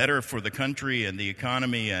manifestly better for the country and the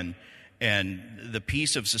economy and the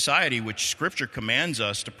peace of society, which Scripture commands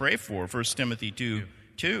us to pray for, 1 Timothy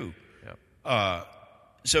 2:2. Yep.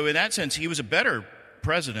 So in that sense, he was a better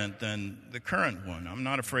president than the current one. I'm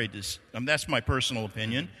not afraid to. That's my personal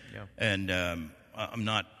opinion, and I'm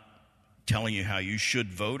not telling you how you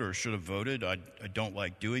should vote or should have voted. I don't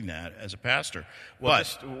like doing that as a pastor. Well,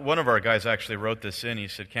 but one of our guys actually wrote this in. He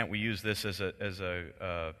said, "Can't we use this as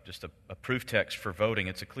a proof text for voting?"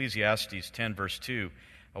 It's Ecclesiastes 10 verse 2.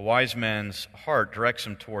 A wise man's heart directs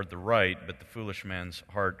him toward the right, but the foolish man's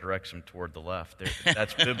heart directs him toward the left.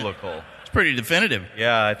 That's biblical. It's pretty definitive.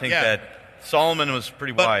 Yeah, I think that Solomon was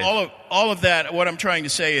pretty wise. But all of that, what I'm trying to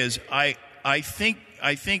say is, I think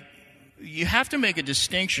you have to make a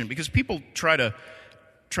distinction, because people try to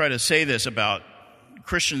say this about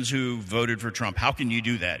Christians who voted for Trump. How can you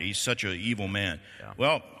do that? He's such an evil man. Yeah.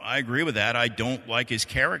 Well, I agree with that. I don't like his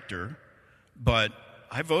character, but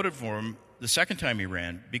I voted for him the second time he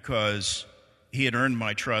ran because he had earned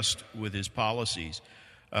my trust with his policies.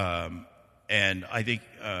 And I think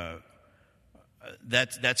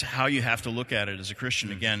that's how you have to look at it as a Christian.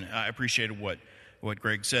 Mm-hmm. Again, I appreciated what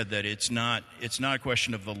Greg said, that it's not a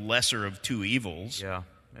question of the lesser of two evils. Yeah.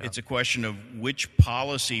 It's a question of which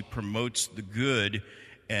policy promotes the good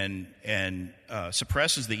and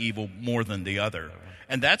suppresses the evil more than the other.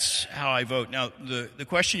 And that's how I vote. Now, the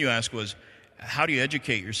question you asked was, how do you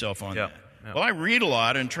educate yourself on that? Yeah. Well, I read a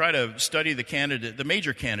lot and try to study the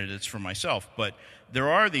major candidates for myself, but there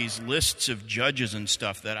are these lists of judges and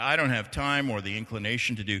stuff that I don't have time or the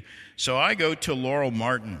inclination to do. So I go to Laurel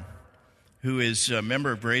Martin, who is a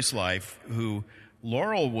member of Grace Life,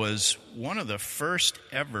 Laurel was one of the first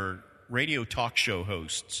ever radio talk show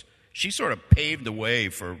hosts. She sort of paved the way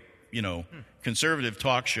for, conservative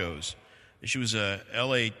talk shows. She was a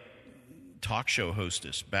L.A. talk show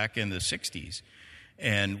hostess back in the 60s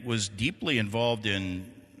and was deeply involved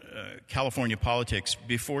in California politics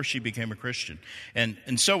before she became a Christian.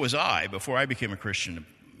 And so was I before I became a Christian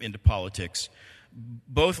into politics.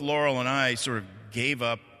 Both Laurel and I sort of gave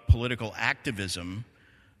up political activism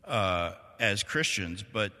as Christians,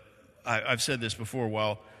 but I've said this before,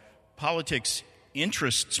 while politics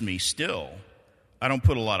interests me still, I don't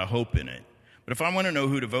put a lot of hope in it. But if I want to know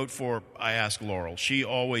who to vote for, I ask Laurel. She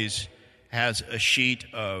always has a sheet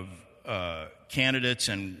of candidates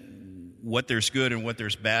and what there's good and what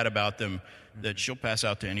there's bad about them that she'll pass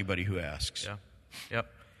out to anybody who asks. Yeah. Yep.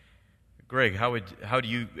 Greg, how do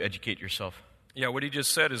you educate yourself? Yeah, what he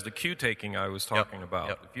just said is the cue taking I was talking about.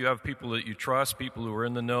 Yep. If you have people that you trust, people who are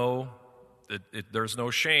in the know, there's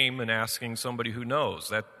no shame in asking somebody who knows,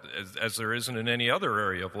 that as there isn't in any other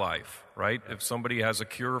area of life, right? If somebody has a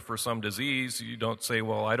cure for some disease, you don't say,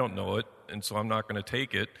 well, I don't know it, and so I'm not going to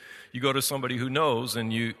take it. You go to somebody who knows,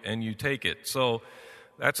 and you take it. So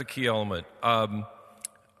that's a key element. The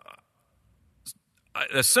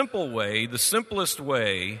simplest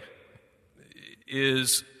way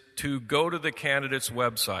is to go to the candidate's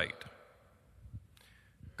website.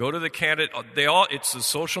 Go to the candidate. It's the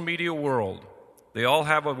social media world. They all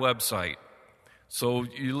have a website. So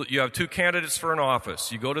you have two candidates for an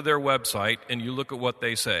office. You go to their website and you look at what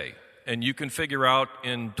they say. And you can figure out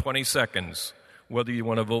in 20 seconds whether you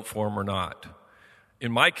want to vote for them or not.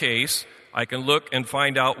 In my case, I can look and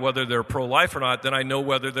find out whether they're pro-life or not. Then I know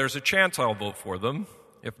whether there's a chance I'll vote for them.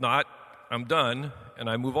 If not, I'm done and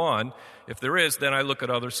I move on. If there is, then I look at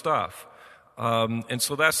other stuff. And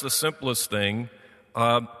so that's the simplest thing.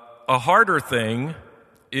 A harder thing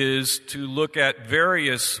is to look at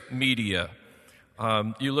various media.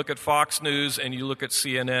 You look at Fox News and you look at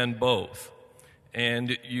CNN both.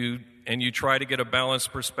 And you try to get a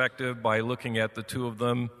balanced perspective by looking at the two of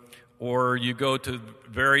them. Or you go to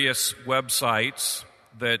various websites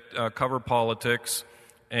that cover politics.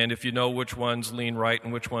 And if you know which ones lean right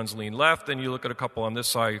and which ones lean left, then you look at a couple on this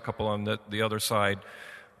side, a couple on the other side.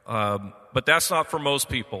 But that's not for most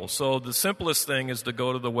people. So the simplest thing is to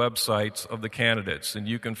go to the websites of the candidates, and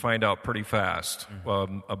you can find out pretty fast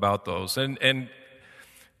about those. And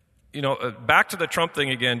back to the Trump thing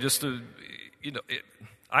again.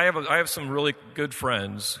 I have some really good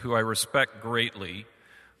friends who I respect greatly,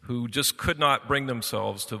 who just could not bring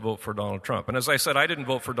themselves to vote for Donald Trump. And as I said, I didn't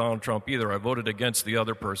vote for Donald Trump either. I voted against the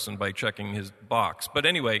other person by checking his box. But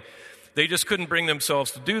anyway, they just couldn't bring themselves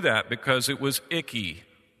to do that because it was icky.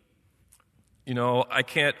 I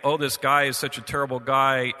can't, this guy is such a terrible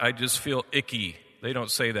guy, I just feel icky. They don't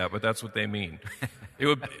say that, but that's what they mean. It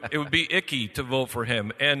would be icky to vote for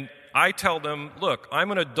him. And I tell them, look,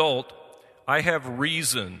 I'm an adult, I have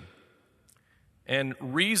reason. And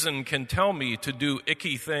reason can tell me to do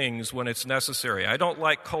icky things when it's necessary. I don't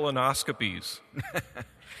like colonoscopies.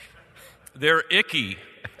 They're icky.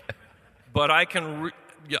 But I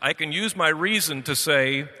can use my reason to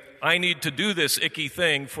say, I need to do this icky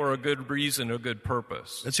thing for a good reason, a good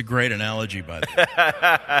purpose. That's a great analogy, by the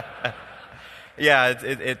way. Yeah,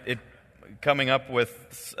 it coming up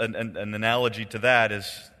with an analogy to that is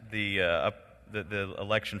the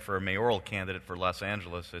election for a mayoral candidate for Los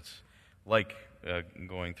Angeles. It's like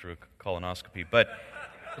going through a colonoscopy. But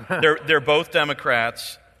they're both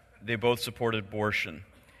Democrats. They both support abortion.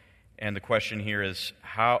 And the question here is,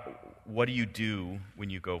 what do you do when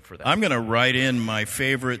you go for that? I'm going to write in my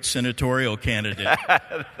favorite senatorial candidate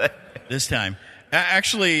this time.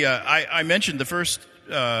 Actually, I mentioned the first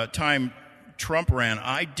time Trump ran,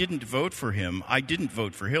 I didn't vote for him. I didn't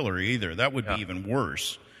vote for Hillary either. That would be even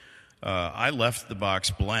worse. I left the box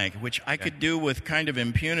blank, which I could do with kind of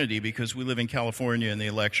impunity because we live in California and the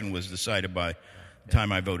election was decided by the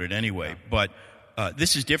time I voted anyway. But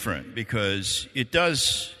this is different because it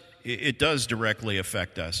does directly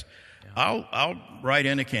affect us. I'll write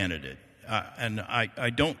in a candidate, and I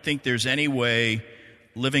don't think there's any way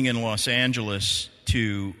living in Los Angeles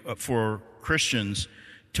for Christians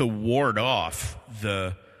to ward off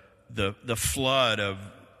the flood of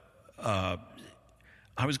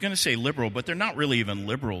I was going to say liberal, but they're not really even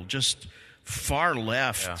liberal, just far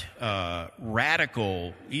left,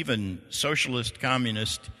 radical, even socialist,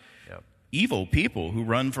 communist, evil people who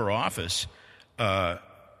run for office.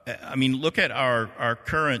 I mean, look at our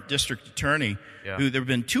current district attorney, who there have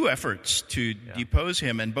been 2 efforts to depose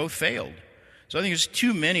him, and both failed. So I think there's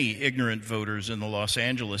too many ignorant voters in the Los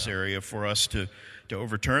Angeles area for us to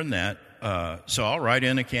overturn that. So I'll write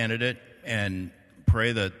in a candidate and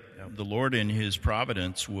pray that the Lord in His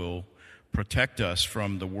providence will protect us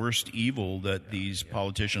from the worst evil that these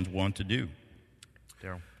politicians want to do.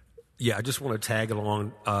 Daryl? Yeah, I just want to tag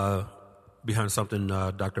along behind something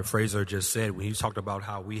Dr. Fraser just said when he talked about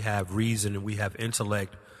how we have reason and we have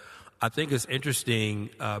intellect. I think it's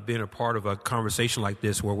interesting being a part of a conversation like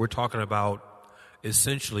this where we're talking about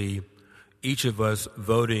essentially each of us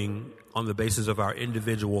voting on the basis of our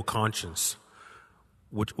individual conscience,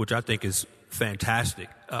 which I think is fantastic.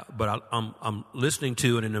 But I'm listening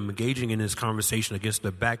to it and I'm engaging in this conversation against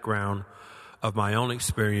the background of my own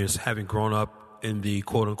experience having grown up in the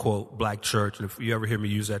quote-unquote black church. And if you ever hear me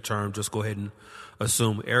use that term, just go ahead and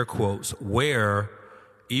assume air quotes, where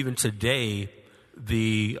even today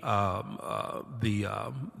the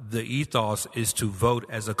ethos is to vote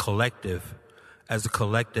as a collective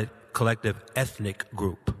ethnic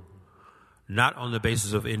group, not on the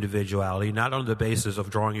basis of individuality, not on the basis of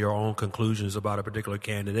drawing your own conclusions about a particular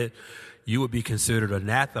candidate. You would be considered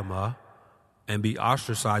anathema and be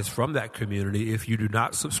ostracized from that community if you do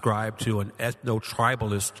not subscribe to an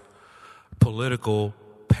ethno-tribalist political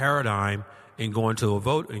paradigm in going to a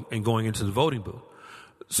vote and going into the voting booth.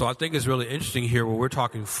 So I think it's really interesting here where we're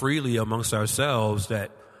talking freely amongst ourselves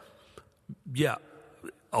that,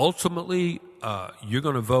 ultimately, you're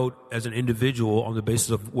going to vote as an individual on the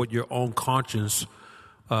basis of what your own conscience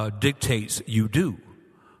dictates you do.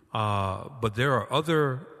 But there are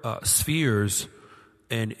other spheres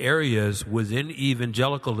and areas within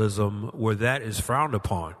evangelicalism where that is frowned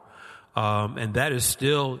upon. And that is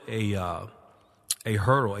still a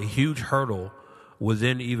hurdle, a huge hurdle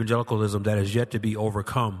within evangelicalism that is yet to be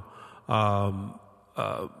overcome. The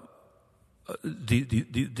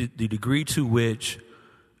degree to which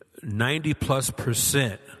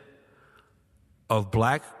 90+% of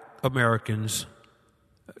black Americans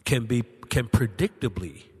can be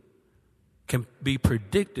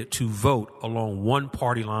predicted to vote along one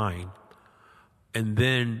party line and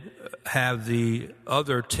then have the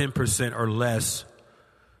other 10% or less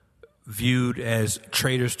viewed as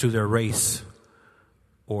traitors to their race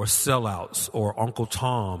or sellouts or Uncle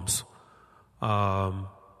Toms,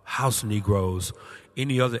 house Negroes,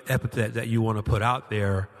 any other epithet that you want to put out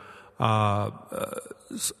there.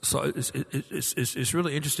 So it's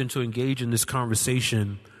really interesting to engage in this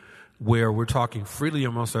conversation where we're talking freely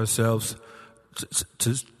amongst ourselves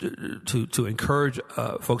to encourage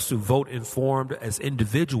folks to vote informed as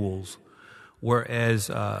individuals, whereas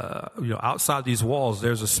outside these walls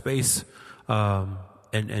there's a space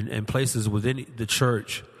and places within the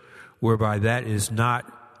church whereby that is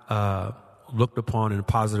not looked upon in a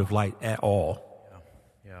positive light at all.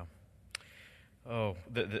 Oh,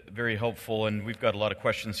 very helpful, and we've got a lot of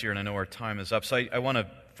questions here, and I know our time is up. So I want to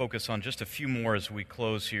focus on just a few more as we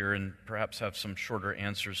close here and perhaps have some shorter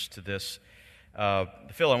answers to this.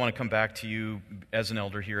 Phil, I want to come back to you as an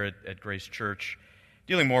elder here at Grace Church,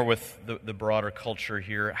 dealing more with the broader culture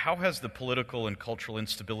here. How has the political and cultural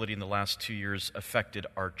instability in the last 2 years affected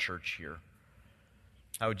our church here?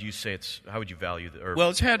 How would you say how would you value that? Well,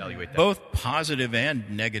 it's had both positive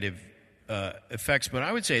and negative effects, but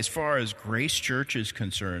I would say as far as Grace Church is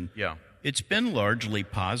concerned, it's been largely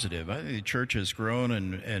positive. I think the church has grown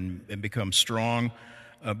and become strong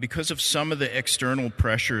because of some of the external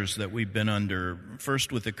pressures that we've been under,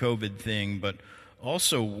 first with the COVID thing, but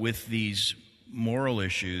also with these moral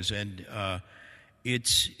issues. And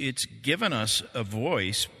it's given us a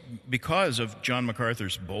voice because of John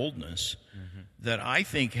MacArthur's boldness that I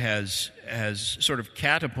think has sort of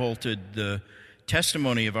catapulted the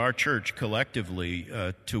testimony of our church collectively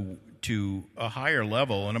to a higher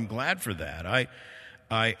level, and I'm glad for that.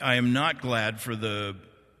 I am not glad for the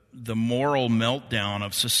moral meltdown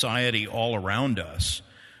of society all around us,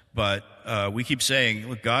 but we keep saying,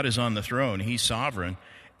 look, God is on the throne, He's sovereign,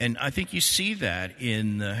 and I think you see that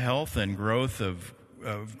in the health and growth of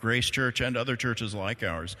Grace Church and other churches like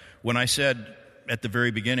ours. When I said at the very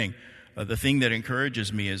beginning, the thing that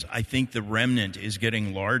encourages me is I think the remnant is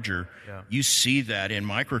getting larger. Yeah. You see that in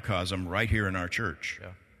microcosm right here in our church. Yeah,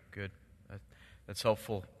 good. That's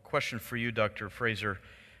helpful. Question for you, Dr. Fraser.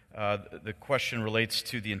 The question relates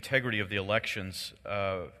to the integrity of the elections.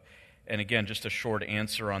 And again, just a short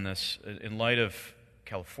answer on this. In light of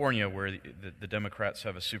California, where the Democrats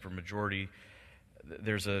have a supermajority,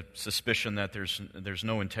 there's a suspicion that there's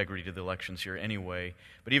no integrity to the elections here anyway.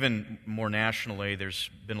 But even more nationally, there's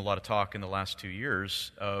been a lot of talk in the last 2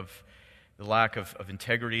 years of the lack of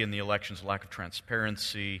integrity in the elections, lack of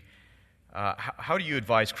transparency. How do you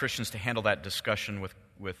advise Christians to handle that discussion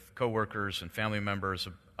with coworkers and family members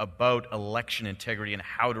about election integrity and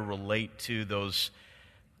how to relate to those,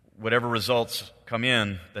 whatever results come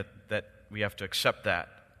in, that we have to accept that?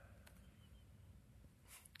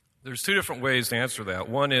 There's two different ways to answer that.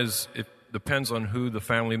 One is it depends on who the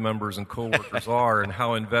family members and coworkers are and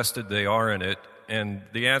how invested they are in it. And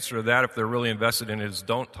the answer to that, if they're really invested in it, is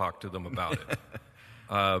don't talk to them about it,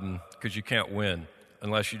 because you can't win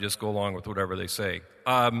unless you just go along with whatever they say.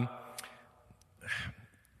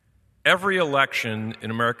 Every election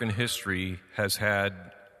in American history has had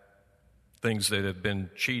things that have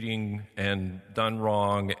been cheating and done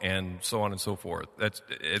wrong and so on and so forth. That's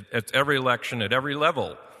every election at every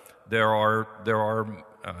level. There are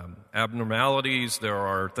abnormalities, there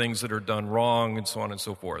are things that are done wrong, and so on and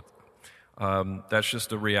so forth. That's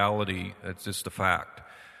just a reality. It's just a fact.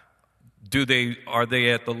 Are they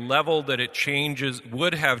at the level that it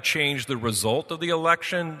would have changed the result of the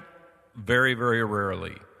election? Very, very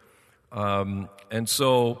rarely. I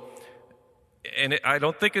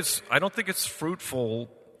don't think it's fruitful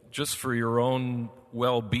just for your own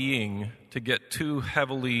well-being to get too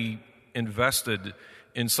heavily invested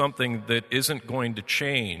in something that isn't going to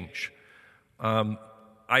change. I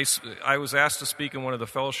was asked to speak in one of the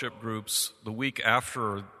fellowship groups the week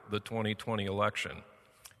after the 2020 election,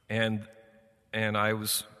 and I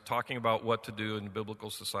was talking about what to do in biblical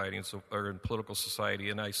society or in political society,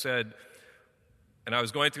 and I said, and I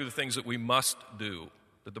was going through the things that we must do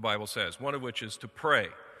that the Bible says, one of which is to pray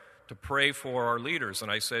for our leaders.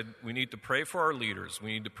 And I said, we need to pray for our leaders.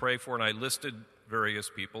 We need to pray for, and I listed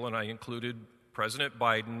various people, and I included President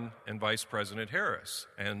Biden and Vice President Harris.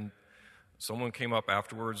 And someone came up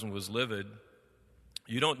afterwards and was livid.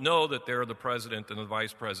 You don't know that they're the president and the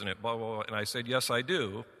vice president, blah, blah, blah. And I said, yes, I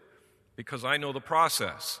do, because I know the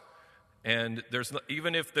process. And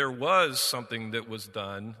even if there was something that was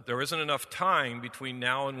done, there isn't enough time between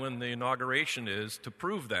now and when the inauguration is to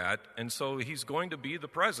prove that. And so he's going to be the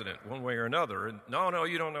president one way or another. And no,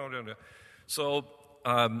 you don't know. No. So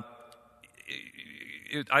I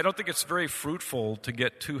don't think it's very fruitful to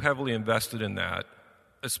get too heavily invested in that,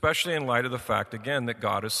 especially in light of the fact, again, that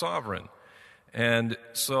God is sovereign. And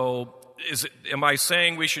so am I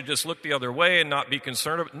saying we should just look the other way and not be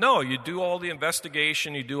concerned? No, you do all the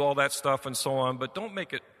investigation, you do all that stuff and so on, but don't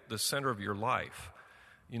make it the center of your life.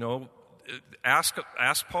 You know, ask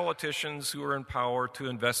politicians who are in power to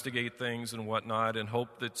investigate things and whatnot and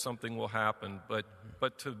hope that something will happen.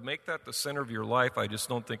 But to make that the center of your life, I just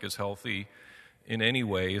don't think is healthy in any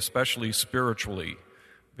way, especially spiritually,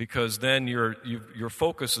 because then your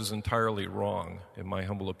focus is entirely wrong, in my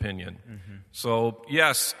humble opinion. Mm-hmm. So,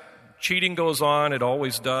 yes, cheating goes on. It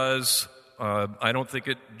always does. I don't think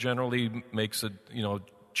it generally makes it,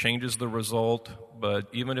 changes the result. But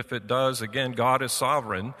even if it does, again, God is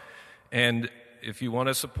sovereign. And if you want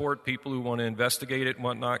to support people who want to investigate it and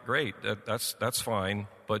whatnot, great. That's fine.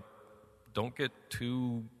 But don't get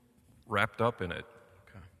too wrapped up in it.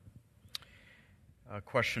 A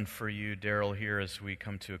question for you, Daryl, here as we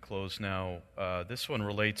come to a close now. This one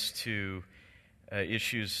relates to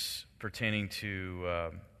issues pertaining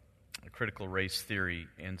to critical race theory.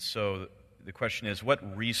 And so the question is,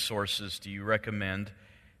 what resources do you recommend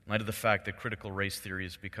in light of the fact that critical race theory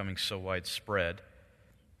is becoming so widespread,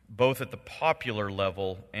 both at the popular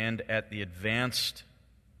level and at the advanced,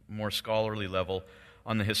 more scholarly level,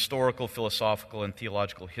 on the historical, philosophical, and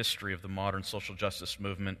theological history of the modern social justice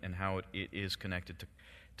movement and how it is connected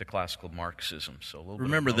to classical Marxism? So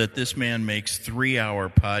remember that this man makes 3-hour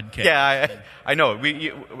podcasts. Yeah, I know.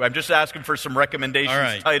 I'm just asking for some recommendations,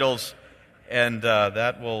 right. Titles, And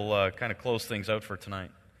that will kind of close things out for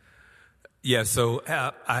tonight. Yeah, so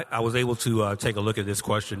I was able to take a look at this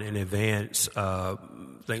question in advance,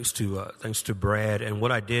 thanks to Brad. And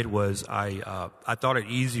what I did was I thought it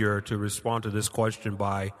easier to respond to this question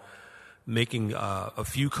by making a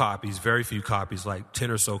few copies, very few copies, like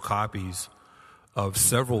 10 or so copies of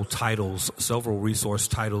several titles, several resource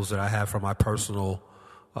titles that I have from my personal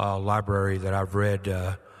library that I've read.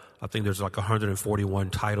 I think there's like 141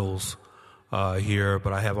 titles here,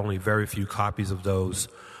 but I have only very few copies of those.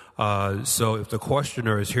 So if the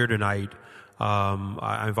questioner is here tonight,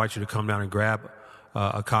 I invite you to come down and grab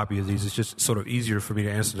a copy of these. It's just sort of easier for me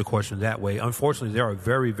to answer the question that way. Unfortunately, there are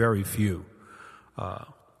very, very few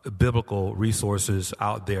biblical resources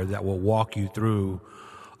out there that will walk you through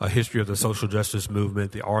a history of the social justice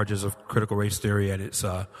movement, the origins of critical race theory and its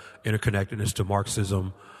interconnectedness to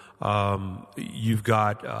Marxism. You've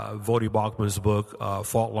got Voddie Bauchman's book,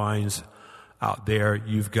 Fault Lines, out there.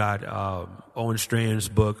 You've got Owen Strachan's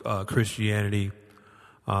book, Christianity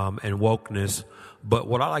and Wokeness. But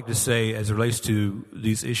what I like to say as it relates to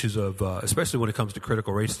these issues of, especially when it comes to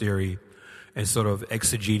critical race theory and sort of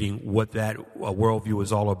exegeting what that worldview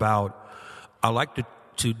is all about, I like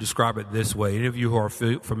to describe it this way. Any of you who are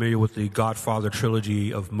familiar with the Godfather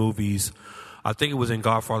trilogy of movies, I think it was in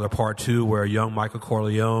Godfather Part 2 where young Michael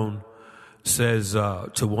Corleone says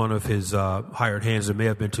to one of his hired hands, it may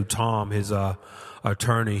have been to Tom, his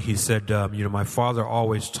attorney, he said, my father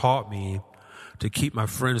always taught me to keep my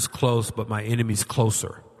friends close but my enemies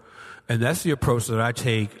closer. And that's the approach that I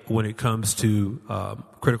take when it comes to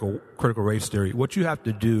critical race theory. What you have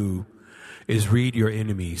to do is read your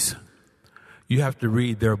enemies. You have to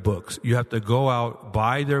read their books. You have to go out,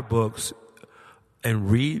 buy their books, and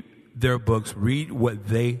read their books. Read what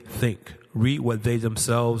they think. Read what they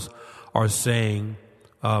themselves are saying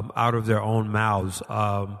out of their own mouths.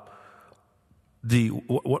 One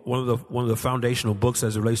of the foundational books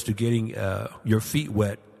as it relates to getting your feet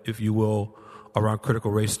wet, if you will, around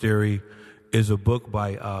critical race theory is a book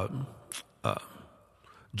by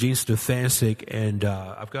Gene Stefancic and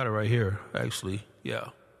I've got it right here, actually.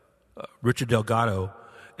 Yeah. Richard Delgado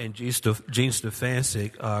and Gene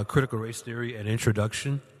Stefancic, Critical Race Theory and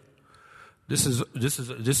Introduction. This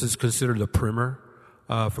is considered the primer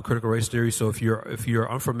for critical race theory. So if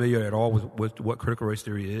you're unfamiliar at all with what critical race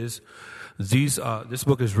theory is, this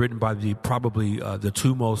book is written by the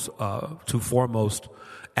two foremost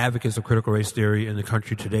advocates of critical race theory in the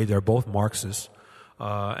country today. They're both Marxists,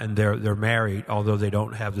 and they're married, although they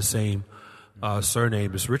don't have the same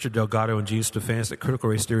surname. It's Richard Delgado and Gene Stefancic, Critical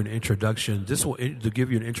Race Theory and Introduction. This will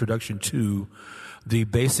give you an introduction to the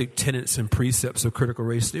basic tenets and precepts of critical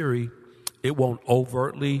race theory. It won't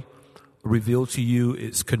overtly reveal to you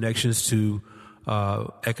its connections to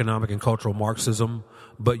economic and cultural Marxism,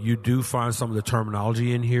 but you do find some of the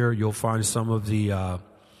terminology in here. You'll find some of the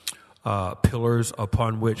pillars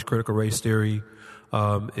upon which critical race theory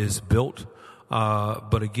is built.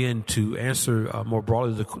 But again, to answer more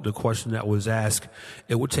broadly the question that was asked,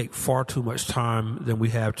 it would take far too much time than we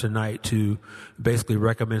have tonight to basically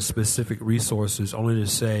recommend specific resources, only to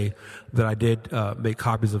say that I did make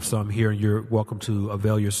copies of some here, and you're welcome to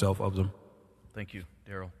avail yourself of them. Thank you,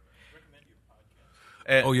 Daryl.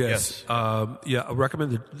 Oh, yes. I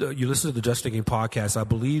recommend you listen to the Just Thinking podcast. I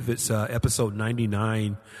believe it's episode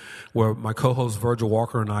 99, where my co-host Virgil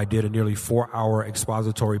Walker and I did a nearly 4-hour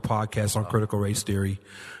expository podcast on critical race theory.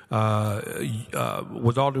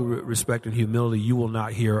 With all due respect and humility, you will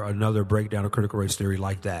not hear another breakdown of critical race theory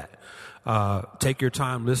like that. Take your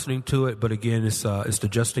time listening to it, but again, it's the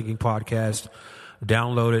Just Thinking podcast.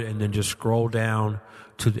 Download it and then just scroll down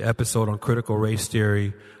to the episode on critical race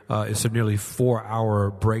theory. It's a nearly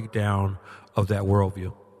 4-hour breakdown of that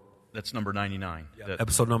worldview. That's number 99. Yeah,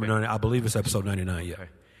 episode number 99. I believe it's episode 99, yeah. Okay.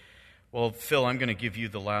 Well, Phil, I'm going to give you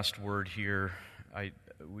the last word here.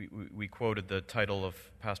 We quoted the title of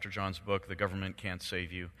Pastor John's book, The Government Can't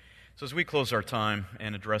Save You. So as we close our time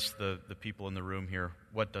and address the people in the room here,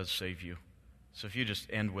 what does save you? So if you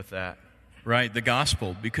just end with that. Right, the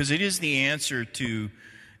gospel, because it is the answer to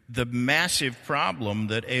the massive problem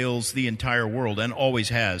that ails the entire world and always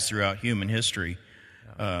has throughout human history.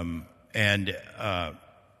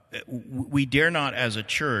 We dare not, as a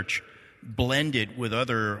church, blend it with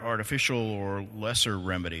other artificial or lesser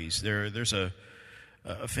remedies. There's a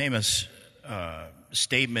famous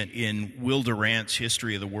statement in Will Durant's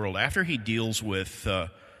History of the World. After he deals with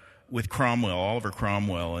Cromwell, Oliver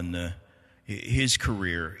Cromwell, and his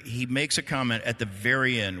career, he makes a comment at the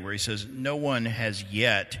very end where he says, no one has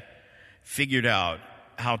yet figured out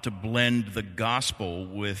how to blend the gospel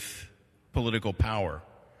with political power,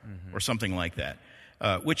 or something like that,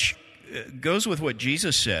 which goes with what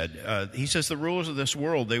Jesus said. He says the rulers of this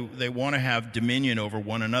world, they want to have dominion over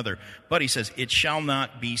one another. But he says, it shall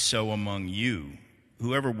not be so among you.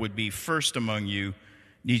 Whoever would be first among you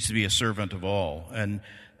needs to be a servant of all.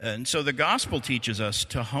 And so the gospel teaches us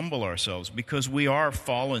to humble ourselves because we are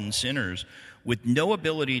fallen sinners with no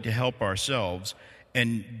ability to help ourselves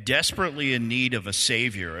and desperately in need of a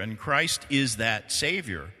Savior. And Christ is that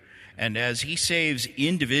Savior. And as he saves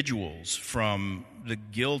individuals from the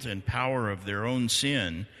guilt and power of their own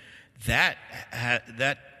sin, that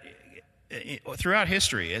throughout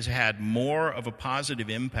history has had more of a positive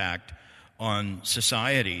impact on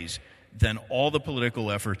societies than all the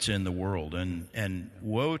political efforts in the world. And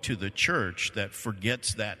woe to the church that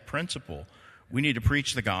forgets that principle. We need to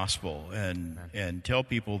preach the gospel and tell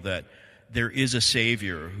people that there is a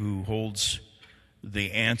Savior who holds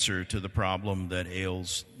the answer to the problem that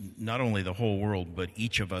ails not only the whole world, but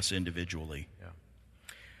each of us individually. Yeah.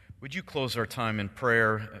 Would you close our time in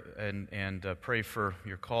prayer and pray for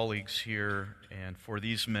your colleagues here and for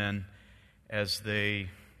these men as they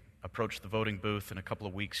approach the voting booth in a couple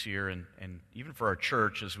of weeks here, and even for our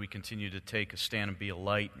church as we continue to take a stand and be a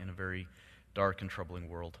light in a very dark and troubling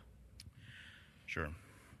world? Sure.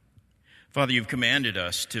 Father, you've commanded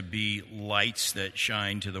us to be lights that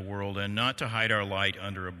shine to the world and not to hide our light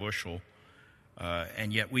under a bushel.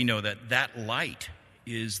 And yet we know that light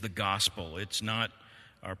is the gospel. It's not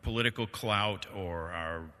our political clout or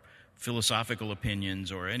our philosophical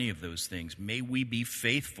opinions or any of those things. May we be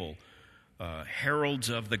faithful heralds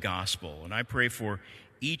of the gospel. And I pray for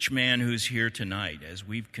each man who's here tonight as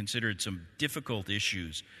we've considered some difficult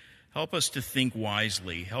issues. Help us to think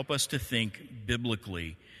wisely. Help us to think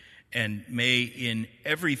biblically. And may in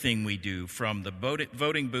everything we do, from the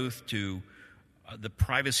voting booth to the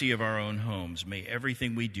privacy of our own homes, may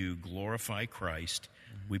everything we do glorify Christ.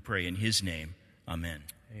 We pray in his name. Amen.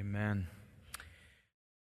 Amen.